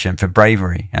a penchant for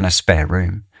bravery and a spare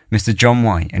room, Mr. John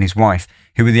White and his wife,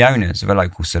 who were the owners of a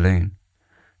local saloon.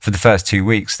 For the first 2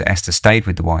 weeks that Esther stayed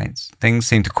with the Whites, things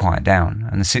seemed to quiet down,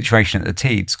 and the situation at the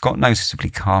Teeds got noticeably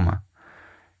calmer.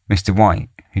 Mr. White,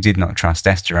 who did not trust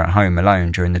Esther at home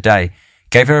alone during the day,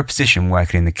 gave her a position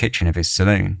working in the kitchen of his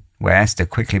saloon, where Esther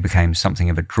quickly became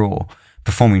something of a draw,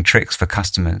 performing tricks for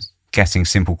customers, guessing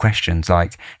simple questions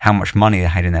like how much money they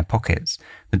had in their pockets,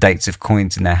 the dates of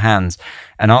coins in their hands,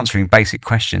 and answering basic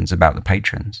questions about the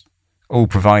patrons, all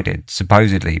provided,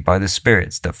 supposedly, by the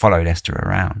spirits that followed Esther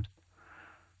around.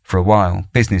 For a while,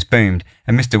 business boomed,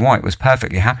 and Mr. White was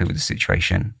perfectly happy with the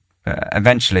situation, but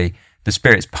eventually, the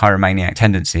spirits' pyromaniac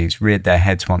tendencies reared their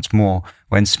heads once more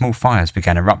when small fires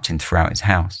began erupting throughout his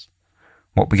house.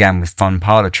 What began with fun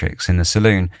parlour tricks in the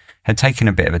saloon had taken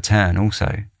a bit of a turn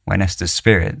also, when Esther's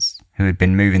spirits, who had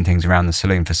been moving things around the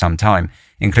saloon for some time,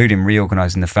 including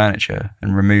reorganising the furniture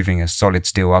and removing a solid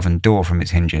steel oven door from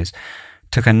its hinges,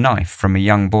 took a knife from a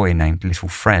young boy named Little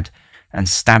Fred and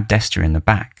stabbed Esther in the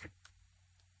back.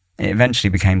 It eventually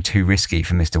became too risky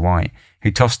for Mr. White,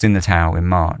 who tossed in the towel in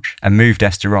March and moved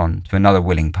Esther on to another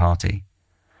willing party.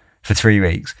 For 3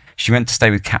 weeks, she went to stay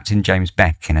with Captain James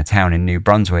Beck in a town in New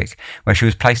Brunswick, where she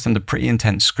was placed under pretty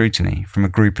intense scrutiny from a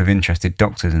group of interested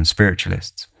doctors and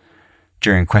spiritualists.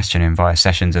 During questioning via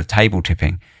sessions of table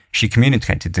tipping, she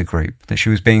communicated to the group that she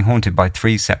was being haunted by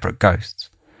 3 separate ghosts.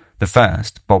 The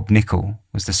first, Bob Nickel,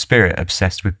 was the spirit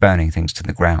obsessed with burning things to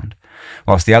the ground,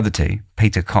 whilst the other 2,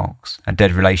 Peter Cox, a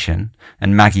dead relation,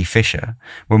 and Maggie Fisher,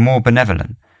 were more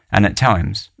benevolent and at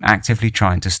times actively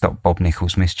trying to stop Bob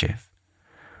Nickel's mischief.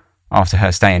 After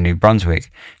her stay in New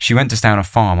Brunswick, she went to stay on a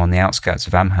farm on the outskirts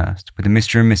of Amherst with a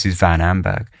Mr. and Mrs. Van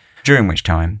Amberg, during which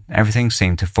time everything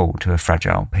seemed to fall to a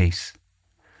fragile peace.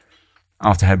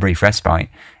 After her brief respite,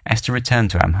 Esther returned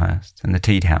to Amherst and the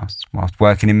Teed house whilst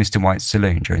working in Mr. White's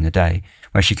saloon during the day,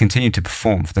 where she continued to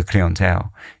perform for the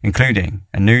clientele, including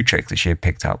a new trick that she had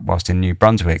picked up whilst in New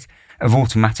Brunswick of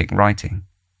automatic writing.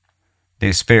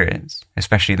 The spirits,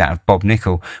 especially that of Bob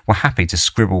Nickel, were happy to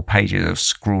scribble pages of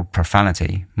scrawled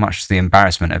profanity, much to the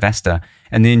embarrassment of Esther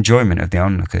and the enjoyment of the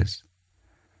onlookers.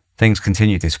 Things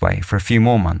continued this way for a few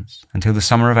more months, until the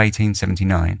summer of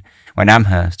 1879, when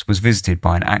Amherst was visited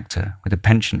by an actor with a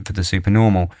penchant for the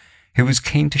supernormal, who was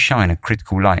keen to shine a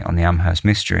critical light on the Amherst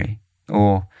mystery,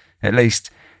 or, at least,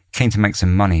 keen to make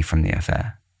some money from the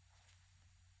affair.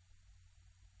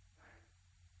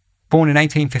 Born in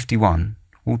 1851,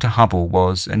 Walter Hubble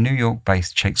was a New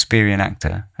York-based Shakespearean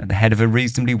actor at the head of a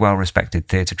reasonably well-respected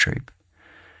theatre troupe.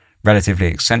 Relatively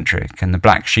eccentric and the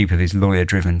black sheep of his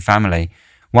lawyer-driven family,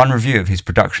 one review of his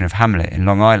production of Hamlet in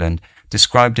Long Island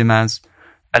described him as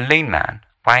a lean man,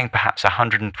 weighing perhaps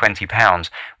 120 pounds,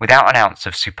 without an ounce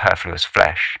of superfluous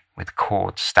flesh, with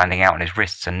cords standing out on his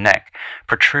wrists and neck,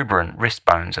 protuberant wrist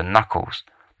bones and knuckles,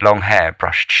 long hair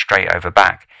brushed straight over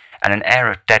back, and an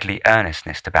air of deadly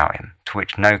earnestness about him to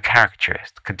which no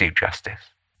caricaturist could do justice.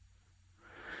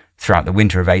 Throughout the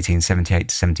winter of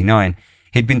 1878-79,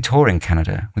 he had been touring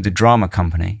Canada with a drama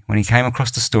company when he came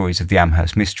across the stories of the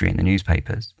Amherst mystery in the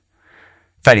newspapers.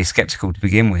 Fairly sceptical to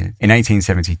begin with, in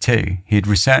 1872 he had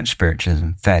researched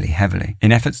spiritualism fairly heavily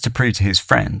in efforts to prove to his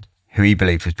friend, who he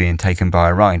believed was being taken by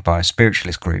a ride by a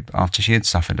spiritualist group after she had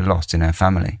suffered a loss in her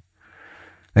family.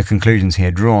 The conclusions he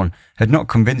had drawn had not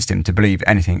convinced him to believe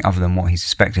anything other than what he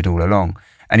suspected all along,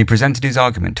 and he presented his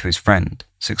argument to his friend,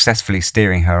 successfully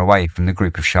steering her away from the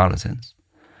group of charlatans.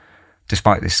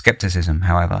 Despite this scepticism,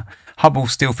 however, Hubble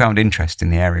still found interest in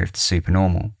the area of the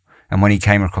supernormal, and when he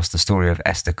came across the story of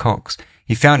Esther Cox,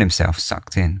 he found himself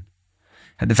sucked in.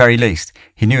 At the very least,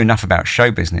 he knew enough about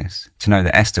show business to know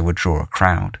that Esther would draw a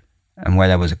crowd, and where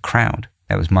there was a crowd,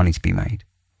 there was money to be made.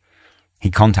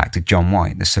 He contacted John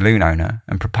White, the saloon owner,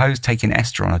 and proposed taking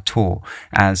Esther on a tour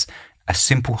as a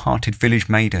simple-hearted village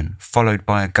maiden followed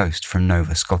by a ghost from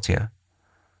Nova Scotia.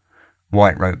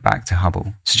 White wrote back to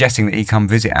Hubble, suggesting that he come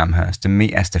visit Amherst and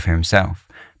meet Esther for himself,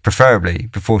 preferably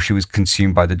before she was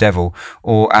consumed by the devil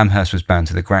or Amherst was burned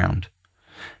to the ground.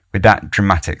 With that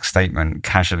dramatic statement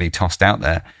casually tossed out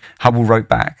there, Hubble wrote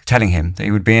back, telling him that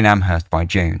he would be in Amherst by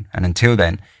June, and until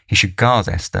then he should guard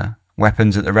Esther,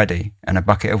 weapons at the ready, and a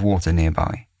bucket of water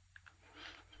nearby.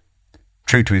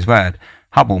 True to his word,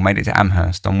 Hubble made it to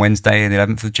Amherst on Wednesday, the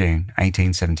 11th of June,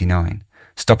 1879.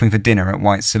 Stopping for dinner at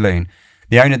White's saloon,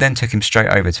 the owner then took him straight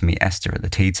over to meet Esther at the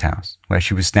Teeds house, where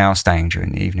she was now staying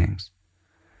during the evenings.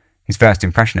 His first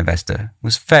impression of Esther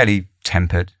was fairly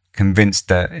tempered. Convinced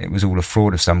that it was all a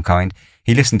fraud of some kind,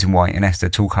 he listened to White and Esther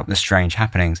talk up the strange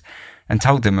happenings, and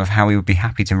told them of how he would be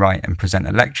happy to write and present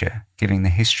a lecture, giving the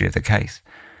history of the case,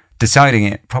 deciding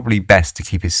it probably best to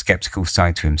keep his sceptical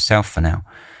side to himself for now,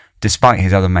 despite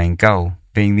his other main goal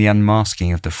being the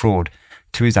unmasking of the fraud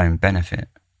to his own benefit.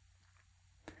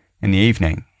 In the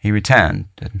evening, he returned,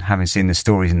 and having seen the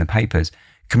stories in the papers,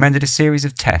 commended a series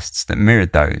of tests that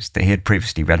mirrored those that he had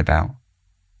previously read about.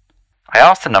 I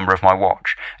asked the number of my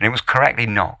watch, and it was correctly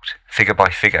knocked, figure by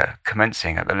figure,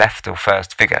 commencing at the left or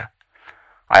first figure.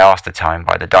 I asked the time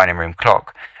by the dining room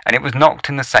clock, and it was knocked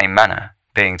in the same manner,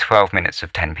 being 12 minutes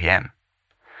of 10 p.m.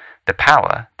 The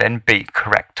power then beat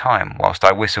correct time whilst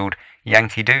I whistled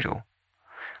Yankee Doodle.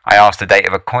 I asked the date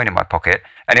of a coin in my pocket,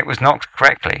 and it was knocked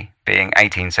correctly, being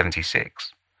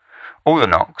 1876. All the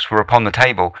knocks were upon the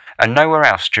table, and nowhere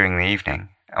else during the evening,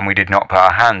 and we did not put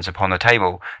our hands upon the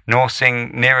table, nor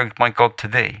sing Nearer My God to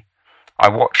Thee. I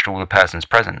watched all the persons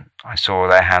present. I saw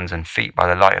their hands and feet by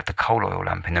the light of the coal oil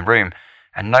lamp in the room,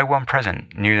 and no one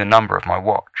present knew the number of my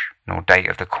watch, nor date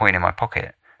of the coin in my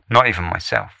pocket, not even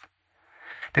myself.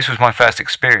 This was my first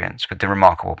experience with the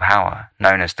remarkable power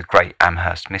known as the Great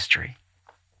Amherst Mystery.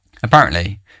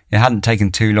 Apparently, it hadn't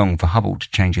taken too long for Hubble to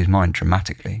change his mind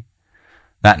dramatically.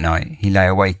 That night, he lay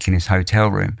awake in his hotel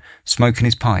room, smoking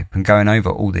his pipe and going over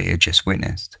all that he had just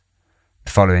witnessed.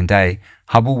 The following day,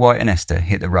 Hubble, White and Esther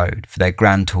hit the road for their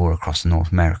grand tour across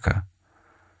North America.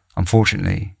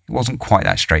 Unfortunately, it wasn't quite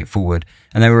that straightforward,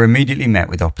 and they were immediately met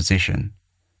with opposition.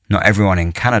 Not everyone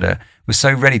in Canada was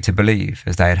so ready to believe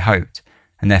as they had hoped,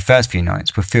 and their first few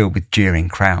nights were filled with jeering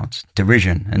crowds,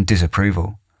 derision and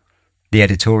disapproval. The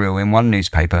editorial in one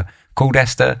newspaper called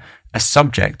Esther a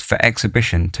subject for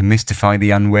exhibition to mystify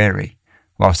the unwary,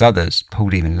 whilst others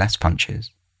pulled even less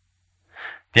punches.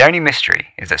 The only mystery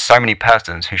is that so many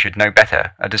persons who should know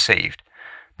better are deceived.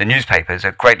 The newspapers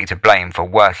are greatly to blame for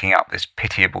working up this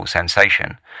pitiable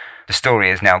sensation. The story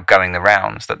is now going the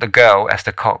rounds that the girl,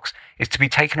 Esther Cox, is to be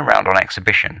taken around on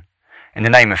exhibition. In the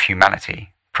name of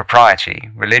humanity, propriety,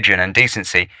 religion and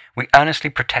decency, we earnestly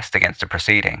protest against a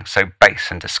proceeding so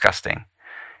base and disgusting.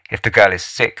 If the girl is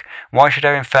sick, why should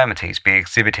her infirmities be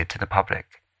exhibited to the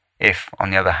public? If, on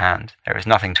the other hand, there is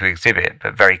nothing to exhibit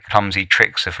but very clumsy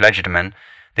tricks of legerdemain,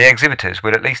 the exhibitors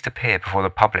would at least appear before the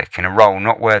public in a role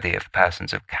not worthy of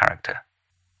persons of character.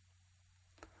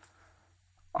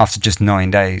 After just 9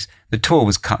 days, the tour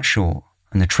was cut short,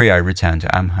 and the trio returned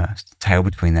to Amherst, tail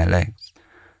between their legs.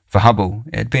 For Hubble,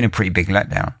 it had been a pretty big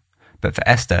letdown, but for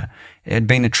Esther, it had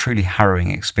been a truly harrowing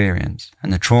experience,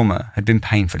 and the trauma had been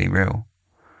painfully real.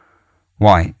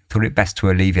 White thought it best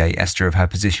to alleviate Esther of her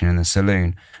position in the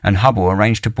saloon, and Hubble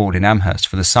arranged to board in Amherst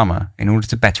for the summer in order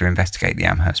to better investigate the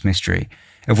Amherst mystery,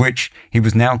 of which he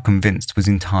was now convinced was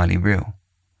entirely real.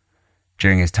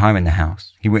 During his time in the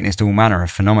house, he witnessed all manner of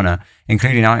phenomena,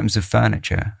 including items of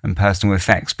furniture and personal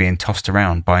effects being tossed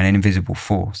around by an invisible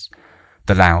force,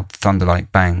 the loud,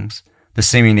 thunder-like bangs, the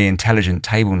seemingly intelligent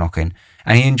table knocking,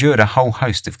 and he endured a whole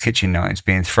host of kitchen knives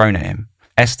being thrown at him.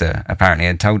 Esther apparently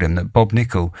had told him that Bob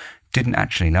Nichol didn't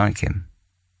actually like him.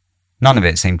 None of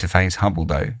it seemed to faze Hubble,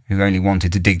 though, who only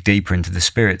wanted to dig deeper into the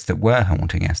spirits that were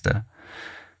haunting Esther.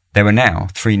 There were now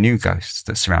 3 new ghosts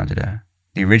that surrounded her.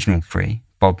 The original 3,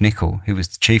 Bob Nichol, who was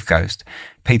the chief ghost,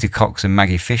 Peter Cox and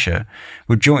Maggie Fisher,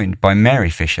 were joined by Mary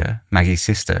Fisher, Maggie's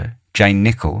sister, Jane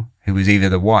Nichol, who was either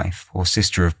the wife or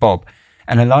sister of Bob,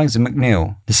 and Eliza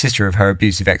McNeil, the sister of her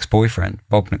abusive ex-boyfriend,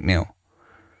 Bob McNeil.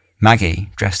 Maggie,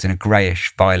 dressed in a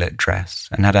greyish-violet dress,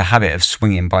 and had a habit of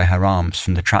swinging by her arms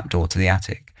from the trapdoor to the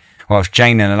attic, whilst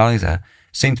Jane and Eliza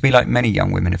seemed to be like many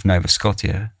young women of Nova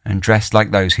Scotia, and dressed like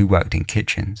those who worked in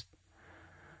kitchens.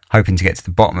 Hoping to get to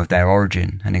the bottom of their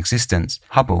origin and existence,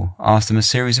 Hubble asked them a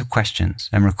series of questions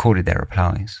and recorded their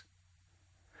replies.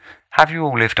 Have you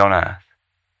all lived on Earth?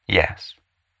 Yes.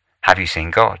 Have you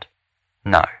seen God?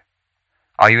 No.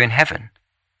 Are you in heaven?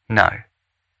 No.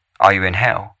 Are you in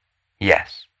hell?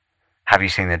 Yes. Have you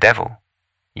seen the devil?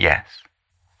 Yes.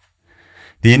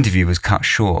 The interview was cut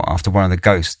short after one of the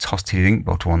ghosts tossed his ink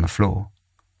bottle on the floor.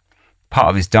 Part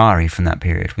of his diary from that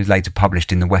period was later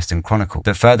published in the Western Chronicle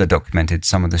that further documented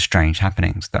some of the strange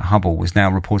happenings that Hubble was now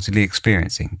reportedly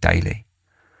experiencing daily.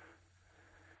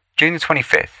 June the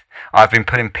 25th, I have been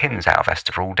pulling pins out of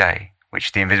Esther all day,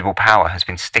 which the invisible power has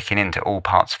been sticking into all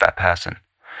parts of her person.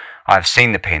 I have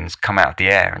seen the pins come out of the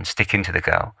air and stick into the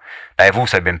girl. They have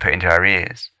also been put into her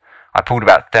ears. I pulled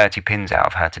about 30 pins out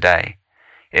of her today.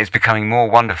 It is becoming more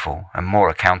wonderful and more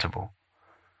accountable.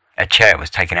 A chair was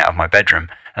taken out of my bedroom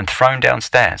and thrown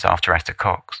downstairs after Esther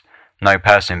Cox, no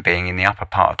person being in the upper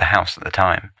part of the house at the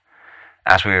time.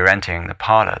 As we were entering the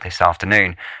parlour this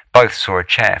afternoon, both saw a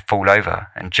chair fall over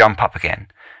and jump up again,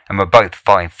 and were both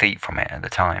 5 feet from it at the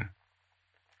time.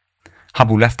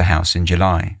 Hubble left the house in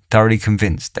July, thoroughly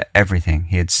convinced that everything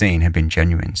he had seen had been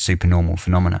genuine, supernormal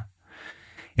phenomena.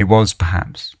 It was,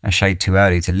 perhaps, a shade too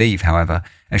early to leave, however,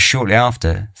 as shortly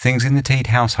after, things in the Teed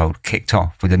household kicked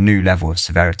off with a new level of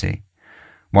severity.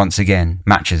 Once again,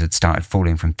 matches had started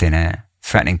falling from thin air,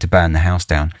 threatening to burn the house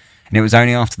down, and it was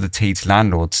only after the Teed's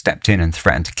landlord stepped in and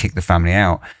threatened to kick the family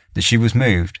out that she was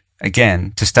moved,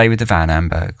 again, to stay with the Van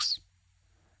Ambergs.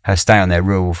 Her stay on their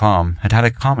rural farm had had a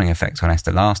calming effect on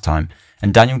Esther last time,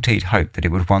 and Daniel Teed hoped that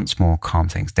it would once more calm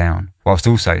things down, whilst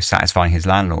also satisfying his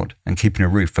landlord and keeping a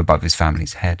roof above his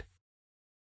family's head.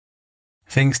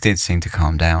 Things did seem to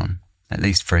calm down, at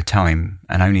least for a time,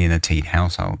 and only in the Teed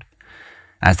household.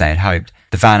 As they had hoped,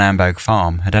 the Van Amberg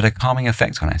farm had had a calming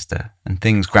effect on Esther, and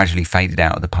things gradually faded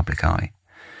out of the public eye.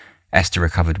 Esther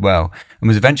recovered well, and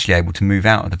was eventually able to move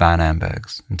out of the Van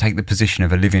Ambergs and take the position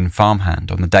of a live-in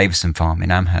farmhand on the Davison farm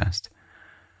in Amherst.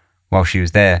 While she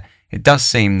was there, it does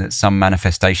seem that some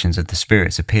manifestations of the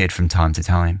spirits appeared from time to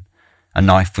time. A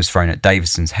knife was thrown at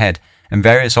Davison's head, and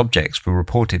various objects were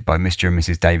reported by Mr. and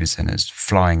Mrs. Davison as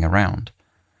flying around.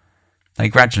 They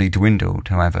gradually dwindled,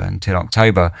 however, until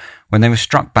October, when they were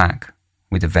struck back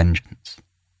with a vengeance.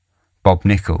 Bob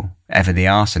Nichol, ever the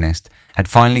arsonist, had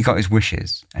finally got his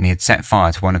wishes, and he had set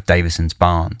fire to one of Davison's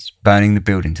barns, burning the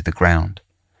building to the ground.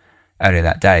 Earlier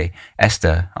that day,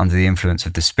 Esther, under the influence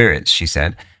of the spirits, she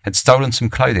said, had stolen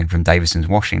some clothing from Davison's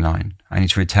washing line, only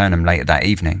to return them later that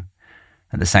evening.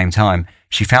 At the same time,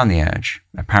 she found the urge,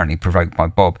 apparently provoked by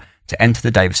Bob, to enter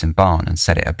the Davison barn and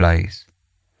set it ablaze.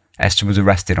 Esther was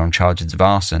arrested on charges of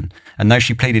arson, and though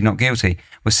she pleaded not guilty,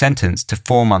 was sentenced to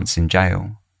 4 months in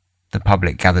jail. The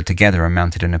public gathered together and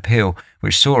mounted an appeal,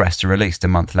 which saw Esther released a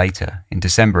month later, in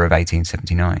December of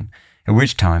 1879, at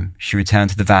which time she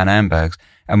returned to the Van Ambergs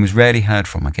and was rarely heard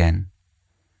from again.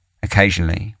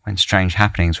 Occasionally, when strange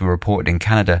happenings were reported in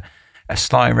Canada, a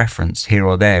sly reference here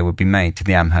or there would be made to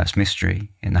the Amherst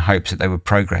mystery, in the hopes that they would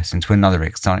progress into another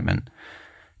excitement,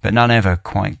 but none ever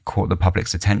quite caught the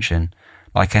public's attention,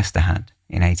 like Esther had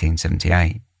in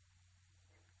 1878.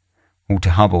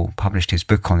 Walter Hubble published his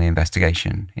book on the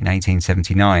investigation in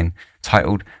 1879,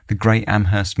 titled The Great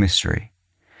Amherst Mystery.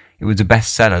 It was a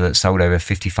bestseller that sold over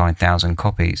 55,000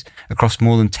 copies across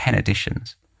more than 10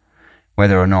 editions.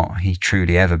 Whether or not he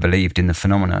truly ever believed in the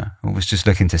phenomena or was just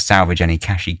looking to salvage any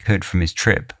cash he could from his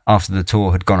trip after the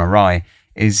tour had gone awry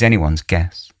is anyone's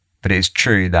guess. But it is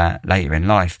true that later in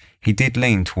life he did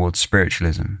lean towards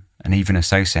spiritualism and even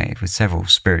associated with several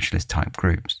spiritualist-type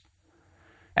groups.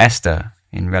 Esther,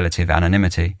 in relative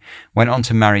anonymity, went on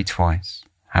to marry twice,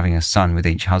 having a son with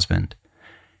each husband.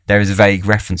 There is a vague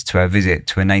reference to her visit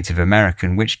to a Native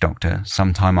American witch doctor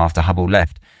some time after Hubble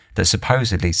left that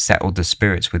supposedly settled the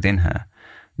spirits within her,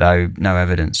 though no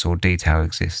evidence or detail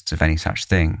exists of any such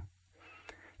thing.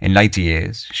 In later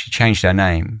years, she changed her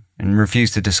name and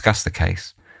refused to discuss the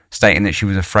case, stating that she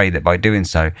was afraid that by doing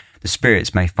so, the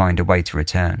spirits may find a way to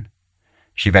return.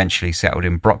 She eventually settled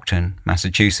in Brockton,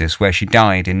 Massachusetts, where she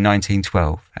died in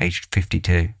 1912, aged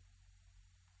 52.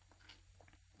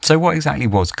 So what exactly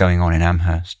was going on in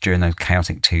Amherst during those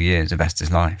chaotic 2 years of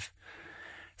Esther's life?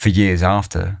 For years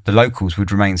after, the locals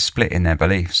would remain split in their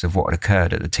beliefs of what had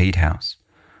occurred at the Teed House.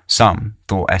 Some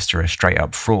thought Esther a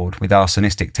straight-up fraud with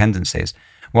arsonistic tendencies,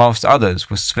 whilst others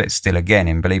were split still again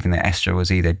in believing that Esther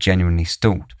was either genuinely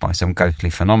stalked by some ghostly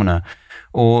phenomena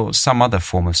or some other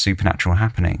form of supernatural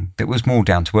happening that was more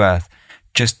down to earth,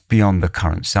 just beyond the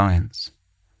current science.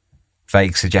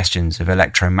 Vague suggestions of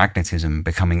electromagnetism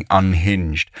becoming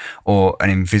unhinged or an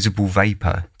invisible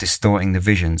vapour distorting the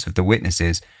visions of the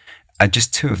witnesses are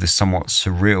just two of the somewhat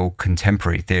surreal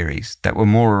contemporary theories that were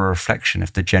more a reflection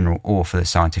of the general awe for the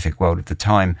scientific world of the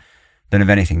time than of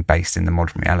anything based in the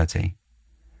modern reality.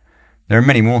 There are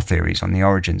many more theories on the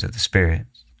origins of the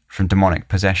spirits, from demonic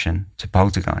possession to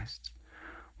poltergeists.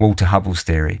 Walter Hubble's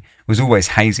theory was always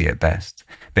hazy at best,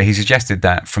 but he suggested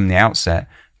that, from the outset,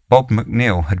 Bob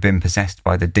McNeil had been possessed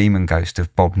by the demon ghost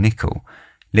of Bob Nickel,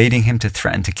 leading him to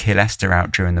threaten to kill Esther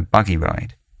out during the buggy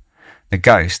ride. The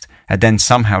ghost had then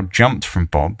somehow jumped from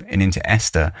Bob and into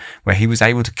Esther, where he was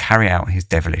able to carry out his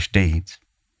devilish deeds.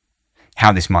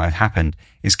 How this might have happened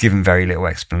is given very little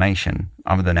explanation,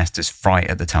 other than Esther's fright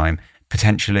at the time,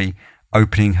 potentially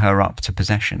opening her up to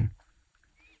possession.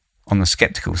 On the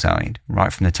sceptical side,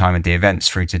 right from the time of the events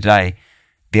through today,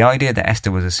 the idea that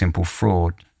Esther was a simple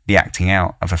fraud, the acting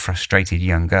out of a frustrated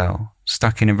young girl,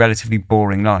 stuck in a relatively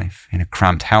boring life in a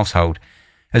cramped household,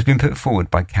 has been put forward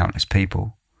by countless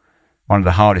people. One of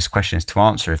the hardest questions to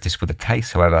answer if this were the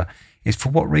case, however, is for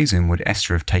what reason would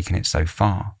Esther have taken it so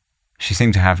far? She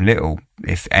seemed to have little,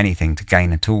 if anything, to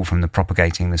gain at all from the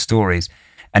propagating the stories,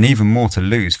 and even more to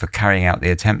lose for carrying out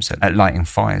the attempts at lighting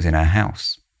fires in her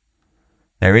house.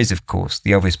 There is, of course,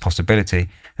 the obvious possibility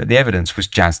that the evidence was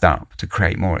jazzed up to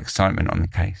create more excitement on the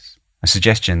case, a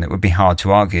suggestion that would be hard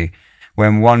to argue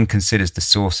when one considers the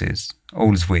sources,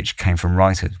 all of which came from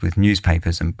writers with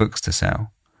newspapers and books to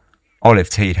sell.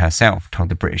 Olive Teed herself told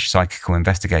the British psychical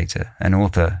investigator and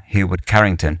author Hereward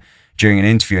Carrington during an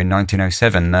interview in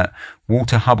 1907 that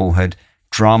Walter Hubble had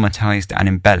dramatised and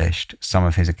embellished some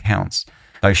of his accounts,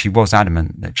 though she was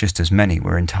adamant that just as many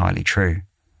were entirely true.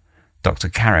 Dr.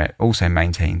 Carrot also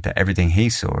maintained that everything he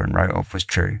saw and wrote of was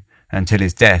true, and until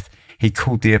his death he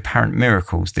called the apparent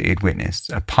miracles that he had witnessed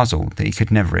a puzzle that he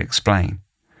could never explain.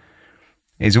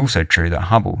 It is also true that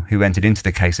Hubble, who entered into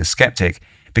the case a skeptic,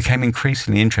 became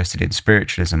increasingly interested in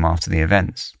spiritualism after the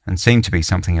events, and seemed to be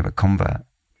something of a convert.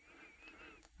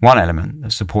 One element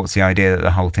that supports the idea that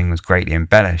the whole thing was greatly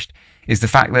embellished is the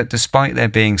fact that despite there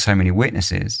being so many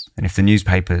witnesses, and if the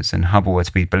newspapers and Hubble were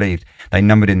to be believed, they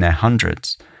numbered in their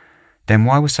hundreds, then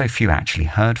why were so few actually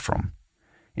heard from?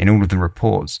 In all of the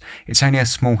reports, it's only a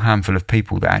small handful of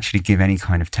people that actually give any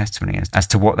kind of testimony as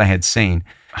to what they had seen.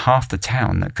 Half the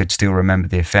town that could still remember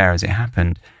the affair as it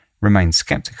happened remained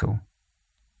sceptical.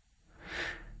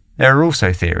 There are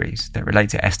also theories that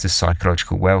relate to Esther's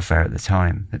psychological welfare at the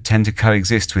time that tend to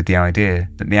coexist with the idea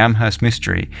that the Amherst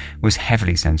mystery was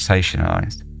heavily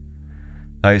sensationalised.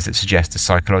 Those that suggest a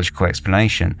psychological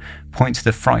explanation point to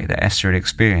the fright that Esther had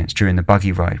experienced during the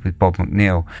buggy ride with Bob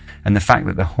McNeil and the fact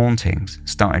that the hauntings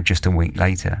started just a week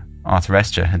later, after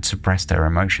Esther had suppressed her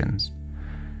emotions.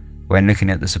 When looking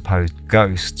at the supposed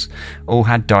ghosts, all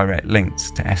had direct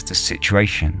links to Esther's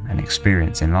situation and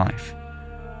experience in life.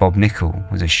 Bob Nickel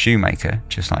was a shoemaker,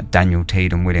 just like Daniel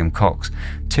Teed and William Cox,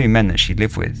 two men that she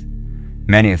lived with.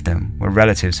 Many of them were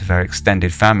relatives of her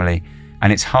extended family,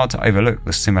 and it's hard to overlook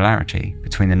the similarity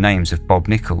between the names of Bob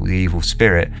Nickel, the evil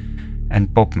spirit,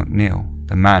 and Bob McNeil,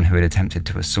 the man who had attempted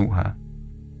to assault her.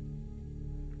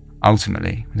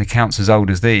 Ultimately, with accounts as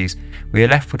old as these, we are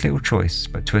left with little choice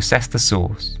but to assess the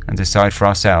source and decide for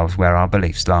ourselves where our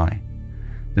beliefs lie.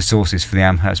 The sources for the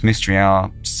Amherst mystery are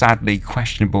sadly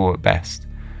questionable at best.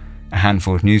 A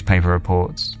handful of newspaper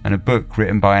reports, and a book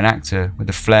written by an actor with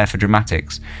a flair for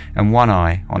dramatics and one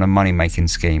eye on a money-making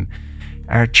scheme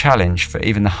are a challenge for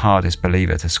even the hardest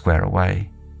believer to square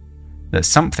away. That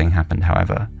something happened,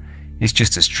 however, is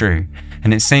just as true,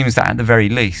 and it seems that at the very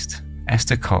least,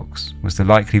 Esther Cox was the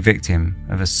likely victim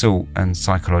of assault and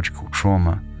psychological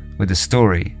trauma, with a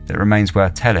story that remains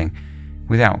worth telling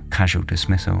without casual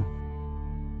dismissal.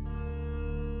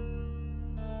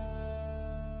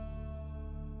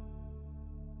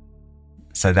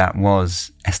 So that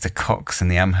was Esther Cox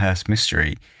and the Amherst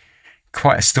mystery.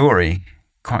 Quite a story,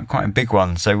 quite a big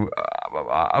one. So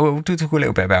I will talk a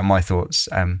little bit about my thoughts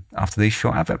after these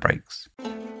short advert breaks.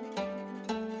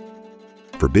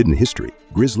 Forbidden history,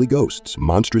 grisly ghosts,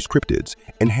 monstrous cryptids,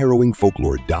 and harrowing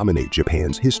folklore dominate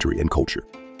Japan's history and culture.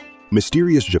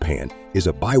 Mysterious Japan is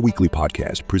a bi-weekly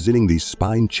podcast presenting these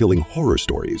spine-chilling horror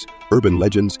stories, urban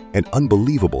legends, and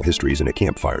unbelievable histories in a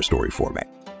campfire story format.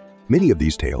 Many of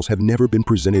these tales have never been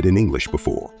presented in English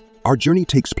before. Our journey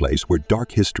takes place where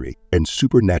dark history and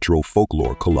supernatural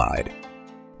folklore collide.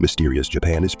 Mysterious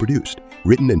Japan is produced,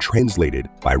 written and translated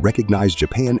by recognized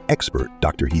Japan expert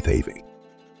Dr. Heath Havey.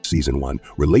 Season 1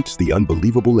 relates the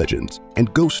unbelievable legends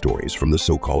and ghost stories from the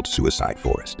so-called Suicide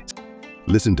Forest.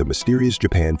 Listen to Mysterious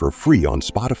Japan for free on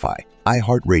Spotify,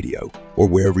 iHeartRadio, or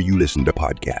wherever you listen to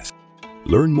podcasts.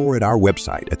 Learn more at our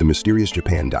website at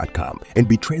themysteriousjapan.com and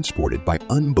be transported by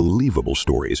unbelievable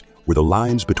stories where the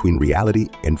lines between reality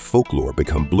and folklore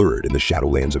become blurred in the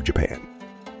Shadowlands of Japan.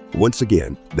 Once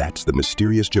again, that's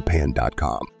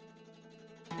themysteriousjapan.com.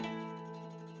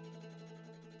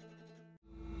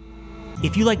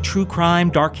 If you like true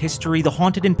crime, dark history, the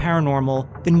haunted and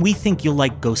paranormal, then we think you'll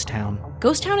like Ghost Town.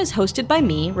 Ghost Town is hosted by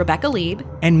me, Rebecca Lieb.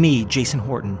 And me, Jason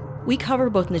Horton. We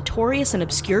cover both notorious and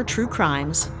obscure true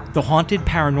crimes, the haunted,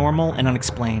 paranormal, and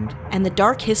unexplained, and the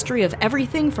dark history of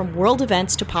everything from world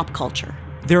events to pop culture.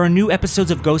 There are new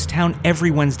episodes of Ghost Town every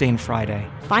Wednesday and Friday.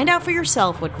 Find out for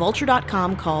yourself what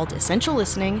Vulture.com called essential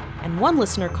listening and one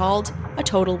listener called a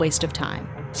total waste of time.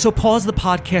 So pause the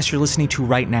podcast you're listening to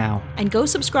right now. And go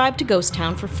subscribe to Ghost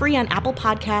Town for free on Apple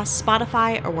Podcasts,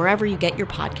 Spotify, or wherever you get your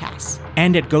podcasts.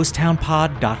 And at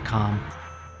ghosttownpod.com.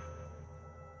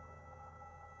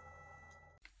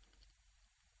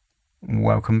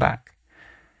 Welcome back.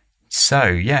 So,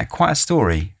 yeah, quite a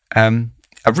story. A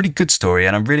really good story,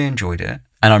 and I really enjoyed it.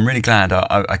 And I'm really glad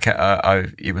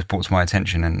it was brought to my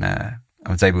attention, and I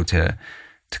was able to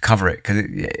cover it, because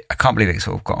I can't believe it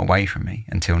sort of got away from me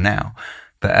until now.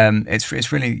 But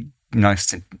it's really nice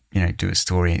to do a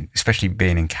story, especially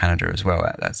being in Canada as well.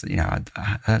 That's I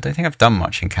don't think I've done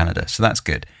much in Canada, so that's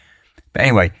good. But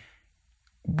anyway,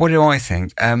 what do I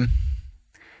think?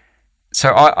 So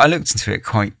I looked into it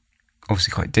quite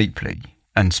deeply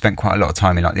and spent quite a lot of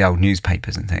time in like the old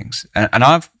newspapers and things. And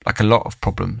I have like a lot of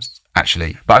problems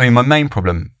actually. But I mean, my main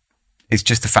problem is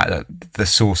just the fact that the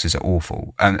sources are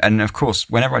awful. And of course,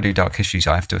 whenever I do dark histories,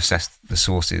 I have to assess the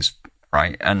sources,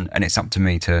 right? And it's up to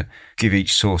me to give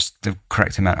each source the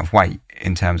correct amount of weight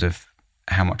in terms of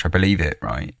how much I believe it,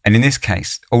 right? And in this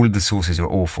case, all of the sources are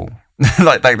awful.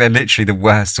 like they're literally the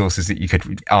worst sources that you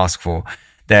could ask for.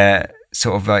 They're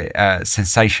sort of like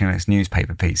sensationalist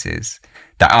newspaper pieces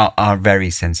that are very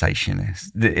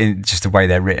sensationalist. In just the way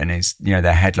they're written is,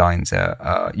 their headlines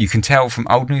are you can tell from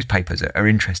old newspapers are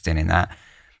interesting in that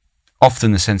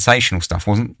often the sensational stuff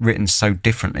wasn't written so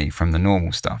differently from the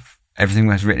normal stuff. Everything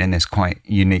was written in this quite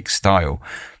unique style,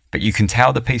 but you can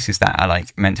tell the pieces that are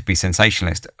like meant to be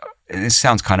sensationalist. This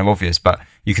sounds kind of obvious, but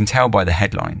you can tell by the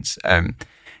headlines. And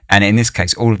in this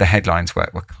case, all of the headlines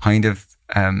were kind of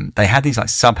they had these like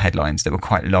sub-headlines that were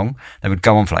quite long. They would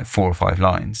go on for like 4 or 5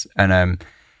 lines. And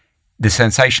the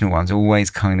sensational ones always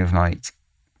kind of like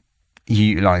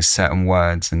utilize certain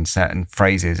words and certain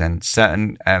phrases and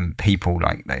certain people.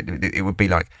 Like it would be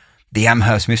like, the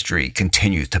Amherst mystery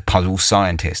continues to puzzle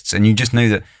scientists. And you just knew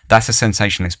that that's a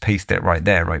sensationalist piece right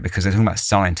there, right? Because they're talking about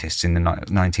scientists in the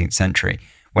 19th century.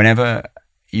 Whenever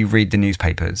you read the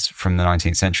newspapers from the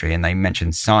 19th century and they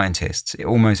mention scientists, it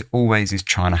almost always is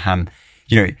trying to ham,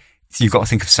 you've got to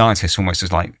think of scientists almost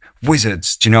as like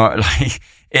wizards. Do you know what? Like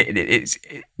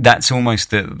that's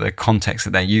almost the context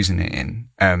that they're using it in.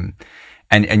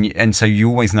 And so you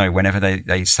always know whenever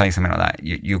they say something like that,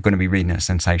 you're going to be reading a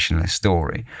sensationalist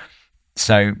story.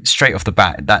 So straight off the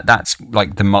bat, that's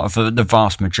like the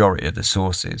vast majority of the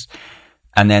sources.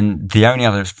 And then the only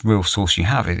other real source you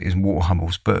have is Walter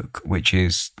Hubble's book, which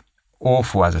is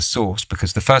awful as a source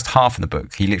because the first half of the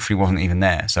book, he literally wasn't even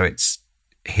there. So it's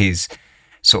his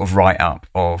sort of write-up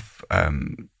of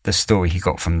the story he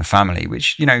got from the family,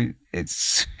 which,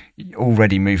 it's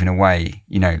already moving away,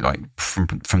 like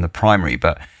from the primary,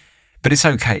 but it's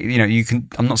okay. You can.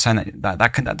 I'm not saying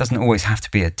that doesn't always have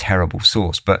to be a terrible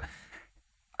source, but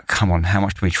come on, how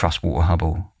much do we trust Walter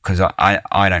Hubble? Because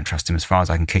I don't trust him as far as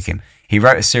I can kick him. He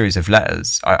wrote a series of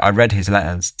letters. I read his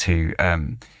letters to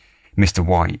Mr.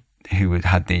 White, who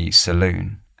had the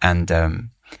saloon, and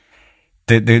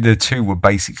the two were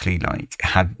basically like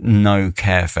had no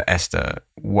care for Esther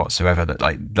whatsoever. That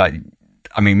like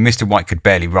I mean, Mr. White could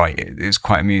barely write. It was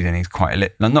quite amusing. He's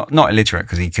quite not illiterate,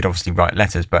 because he could obviously write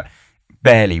letters, but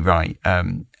barely write.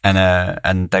 And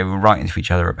they were writing to each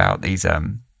other about these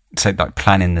say like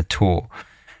planning the tour,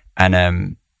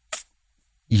 and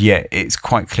it's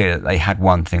quite clear that they had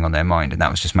one thing on their mind, and that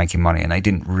was just making money, and they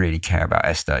didn't really care about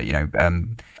Esther.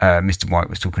 Mr. White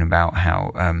was talking about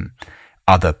how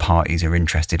other parties are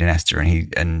interested in Esther,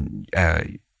 and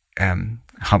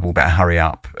Hubble better hurry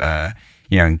up,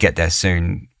 and get there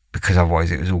soon, because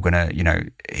otherwise it was all gonna,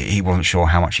 he wasn't sure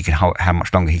how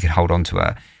much longer he could hold on to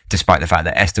her, despite the fact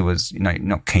that Esther was,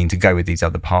 not keen to go with these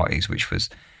other parties, which was,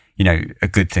 a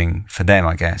good thing for them,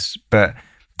 I guess. But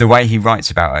the way he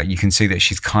writes about her, you can see that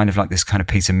she's kind of like this kind of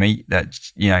piece of meat that,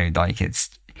 like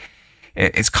it's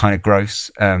kind of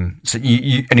gross. So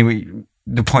anyway,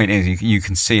 the point is you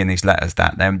can see in these letters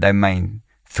that their main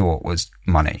thought was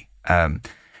money. And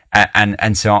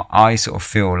so I sort of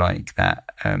feel like that,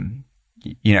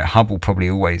 Hubble probably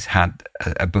always had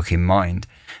a book in mind,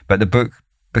 but the book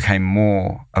became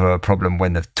more of a problem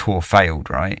when the tour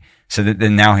failed, right? So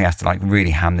then now he has to like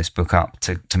really ham this book up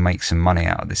to make some money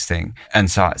out of this thing.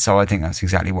 And so I think that's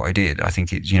exactly what I did. I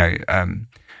think it's,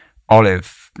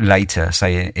 Olive later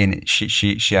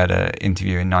she had an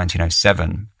interview in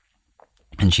 1907,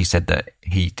 and she said that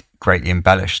he'd greatly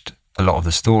embellished a lot of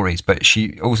the stories, but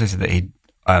she also said that he'd,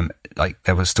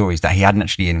 there were stories that he hadn't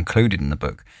actually included in the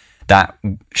book that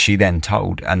she then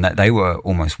told, and that they were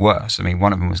almost worse. I mean,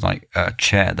 one of them was like a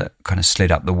chair that kind of slid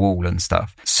up the wall and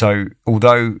stuff. So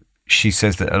although she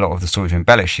says that a lot of the stories are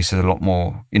embellished, she says a lot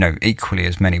more, equally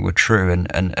as many were true,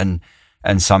 and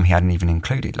some he hadn't even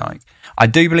included. Like, I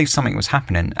do believe something was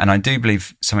happening, and I do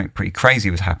believe something pretty crazy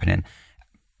was happening,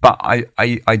 but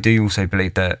I do also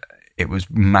believe that it was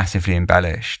massively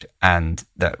embellished, and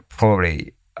that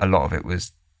probably a lot of it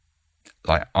was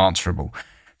like answerable.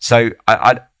 So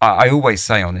I always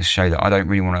say on this show that I don't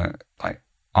really want to like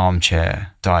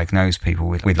armchair diagnose people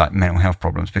with like mental health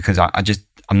problems, because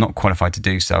I'm not qualified to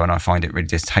do so, and I find it really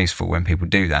distasteful when people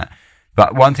do that.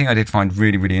 But one thing I did find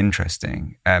really, really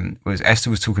interesting was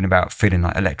Esther was talking about feeling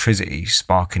like electricity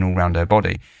sparking all around her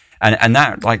body. And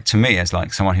that, like, to me, as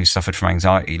like someone who suffered from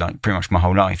anxiety, like pretty much my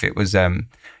whole life, it was,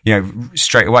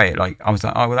 straight away, like, I was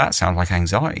like, oh, well, that sounds like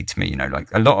anxiety to me. Like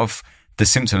a lot of the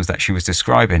symptoms that she was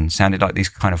describing sounded like these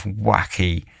kind of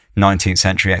wacky 19th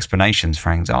century explanations for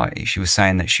anxiety. She was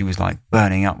saying that she was like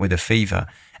burning up with a fever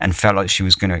and felt like she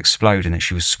was going to explode, and that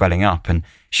she was swelling up, and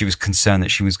she was concerned that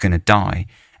she was going to die.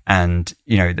 And,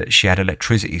 that she had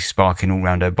electricity sparking all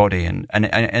around her body. And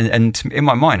in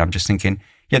my mind, I'm just thinking,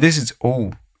 yeah, this is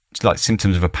all like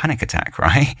symptoms of a panic attack,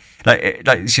 right?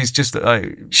 Like she's just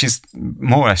she's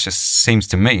more or less just seems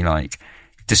to me like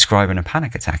describing a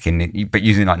panic attack but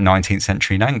using like 19th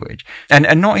century language,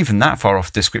 and not even that far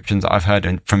off descriptions that I've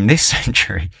heard from this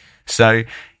century. So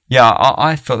yeah,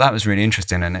 I thought that was really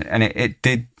interesting, and it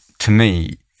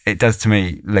does to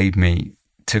me lead me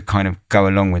to kind of go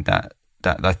along with that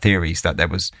theories that there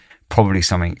was probably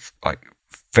something like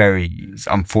very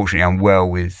unfortunately unwell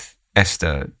with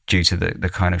Esther due to the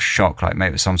kind of shock, like maybe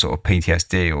it was some sort of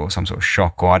PTSD or some sort of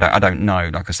shock, or I don't know.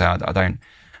 Like I say, I'm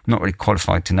not really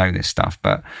qualified to know this stuff,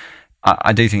 but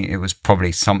I do think it was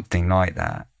probably something like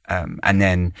that. And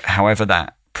then however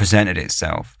that presented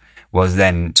itself was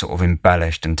then sort of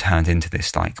embellished and turned into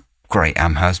this like great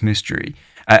Amherst mystery.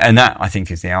 And that, I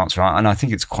think, is the answer. And I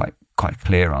think it's quite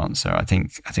clear answer. I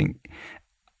think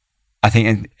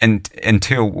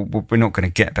until we're not going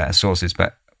to get better sources,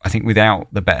 but I think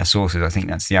without the better sources, I think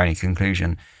that's the only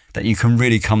conclusion that you can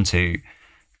really come to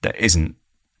that isn't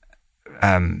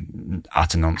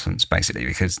utter nonsense, basically,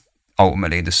 because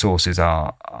ultimately the sources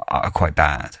are quite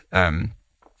bad, and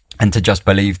to just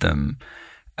believe them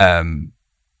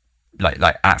like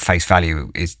at face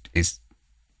value is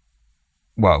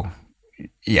well,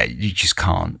 yeah, you just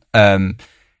can't.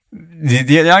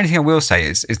 The only thing I will say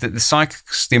is that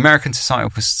the American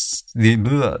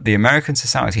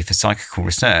Society for Psychical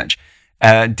Research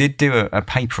did do a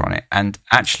paper on it, and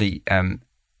actually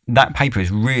that paper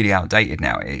is really outdated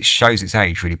now. It shows its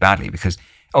age really badly, because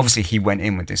obviously he went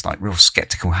in with this like real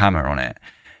skeptical hammer on it,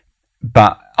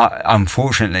 but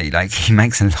unfortunately, like, he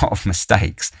makes a lot of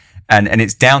mistakes, And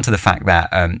it's down to the fact that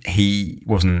he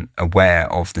wasn't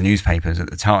aware of the newspapers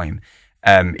at the time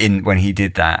when he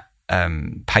did that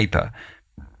paper.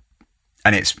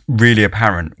 And it's really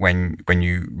apparent when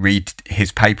you read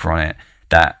his paper on it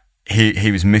that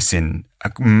he was missing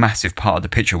a massive part of the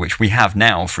picture, which we have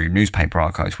now through newspaper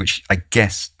archives, which I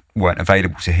guess weren't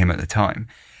available to him at the time.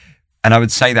 And I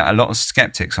would say that a lot of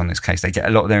skeptics on this case, they get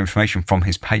a lot of their information from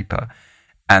his paper.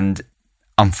 And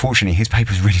unfortunately, his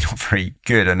paper is really not very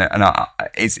good. And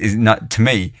it's not, to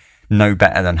me, no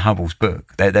better than Hubble's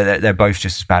book. They're both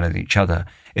just as bad as each other.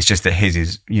 It's just that his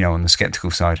is, on the skeptical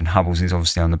side and Hubble's is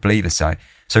obviously on the believer side.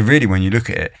 So really, when you look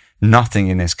at it, nothing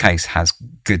in this case has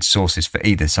good sources for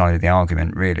either side of the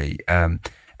argument, really. And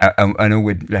all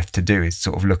we're left to do is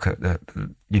sort of look at the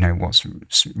what's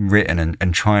written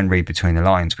and try and read between the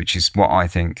lines, which is what I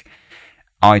think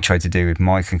I tried to do with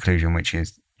my conclusion, which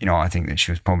is, I think that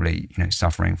she was probably,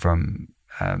 suffering from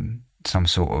some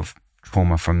sort of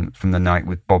trauma from the night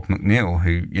with Bob McNeil,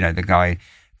 who, the guy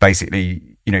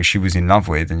basically, she was in love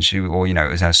with, and it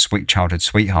was her sweet childhood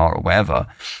sweetheart or whatever.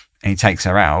 And he takes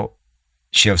her out.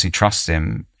 She obviously trusts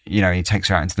him. He takes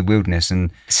her out into the wilderness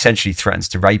and essentially threatens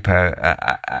to rape her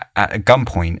at a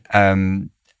gunpoint. And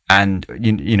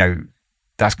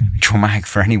that's going to be traumatic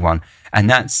for anyone. And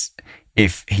that's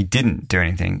if he didn't do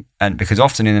anything. And because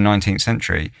often in the 19th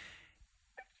century,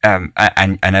 and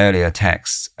earlier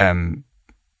texts,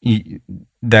 they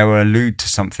will allude to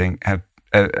something,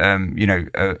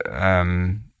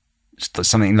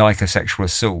 something like a sexual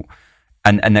assault.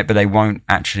 But they won't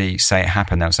actually say it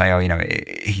happened. They'll say,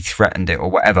 he threatened it or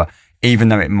whatever, even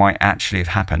though it might actually have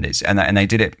happened. And they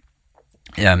did it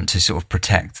to sort of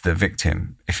protect the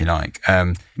victim, if you like.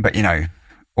 But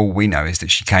all we know is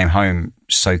that she came home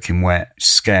soaking wet,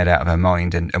 scared out of her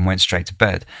mind, and went straight to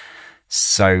bed.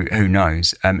 So who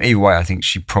knows? Either way, I think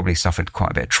she probably suffered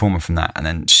quite a bit of trauma from that, and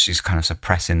then she's kind of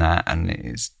suppressing that,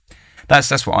 and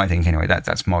that's what I think anyway.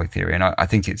 That's my theory, and I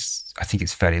think it's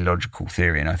fairly logical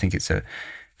theory, and I think it's a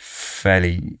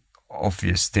fairly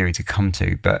obvious theory to come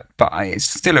to. But it's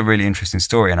still a really interesting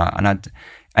story, and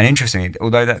interestingly,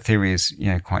 although that theory is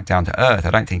quite down to earth,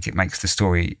 I don't think it makes the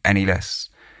story any less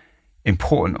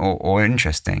important or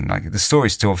interesting. Like, the story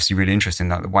is still obviously really interesting,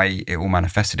 like the way it all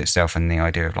manifested itself, and the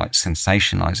idea of like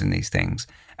sensationalizing these things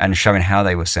and showing how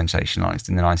they were sensationalized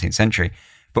in the 19th century.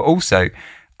 But also,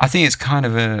 I think it's kind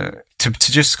of to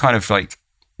just kind of like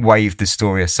wave the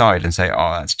story aside and say,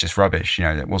 oh, that's just rubbish,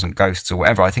 that wasn't ghosts or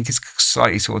whatever. I think it's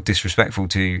slightly sort of disrespectful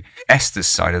to Esther's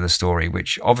side of the story,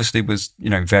 which obviously was,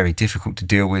 very difficult to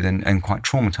deal with and quite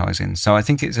traumatizing. So I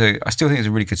still think it's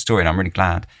a really good story, and I'm really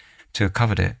glad to have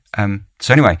covered it.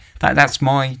 So anyway, that's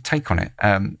my take on it.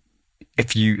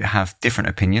 If you have different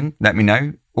opinion, let me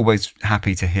know. Always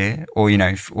happy to hear, or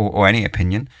or any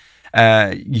opinion.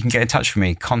 You can get in touch with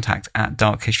me.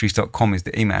 contact@darkhistories.com is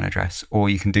the email address, or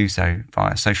you can do so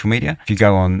via social media. If you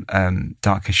go on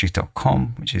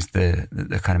darkhistories.com, which is the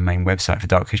kind of main website for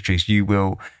Dark Histories, you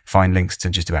will find links to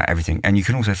just about everything, and you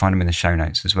can also find them in the show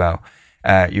notes as well.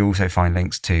 You'll also find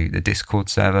links to the Discord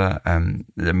server,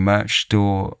 the merch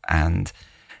store, and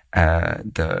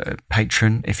the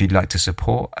Patreon if you'd like to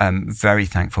support. Very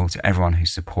thankful to everyone who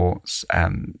supports,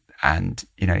 and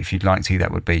if you'd like to,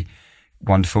 that would be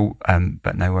wonderful,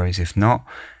 but no worries if not.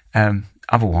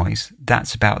 Otherwise,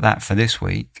 that's about that for this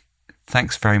week.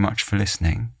 Thanks very much for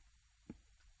listening.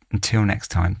 Until next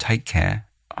time, take care.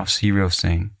 I'll see you real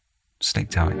soon. Sleep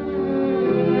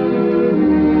tight.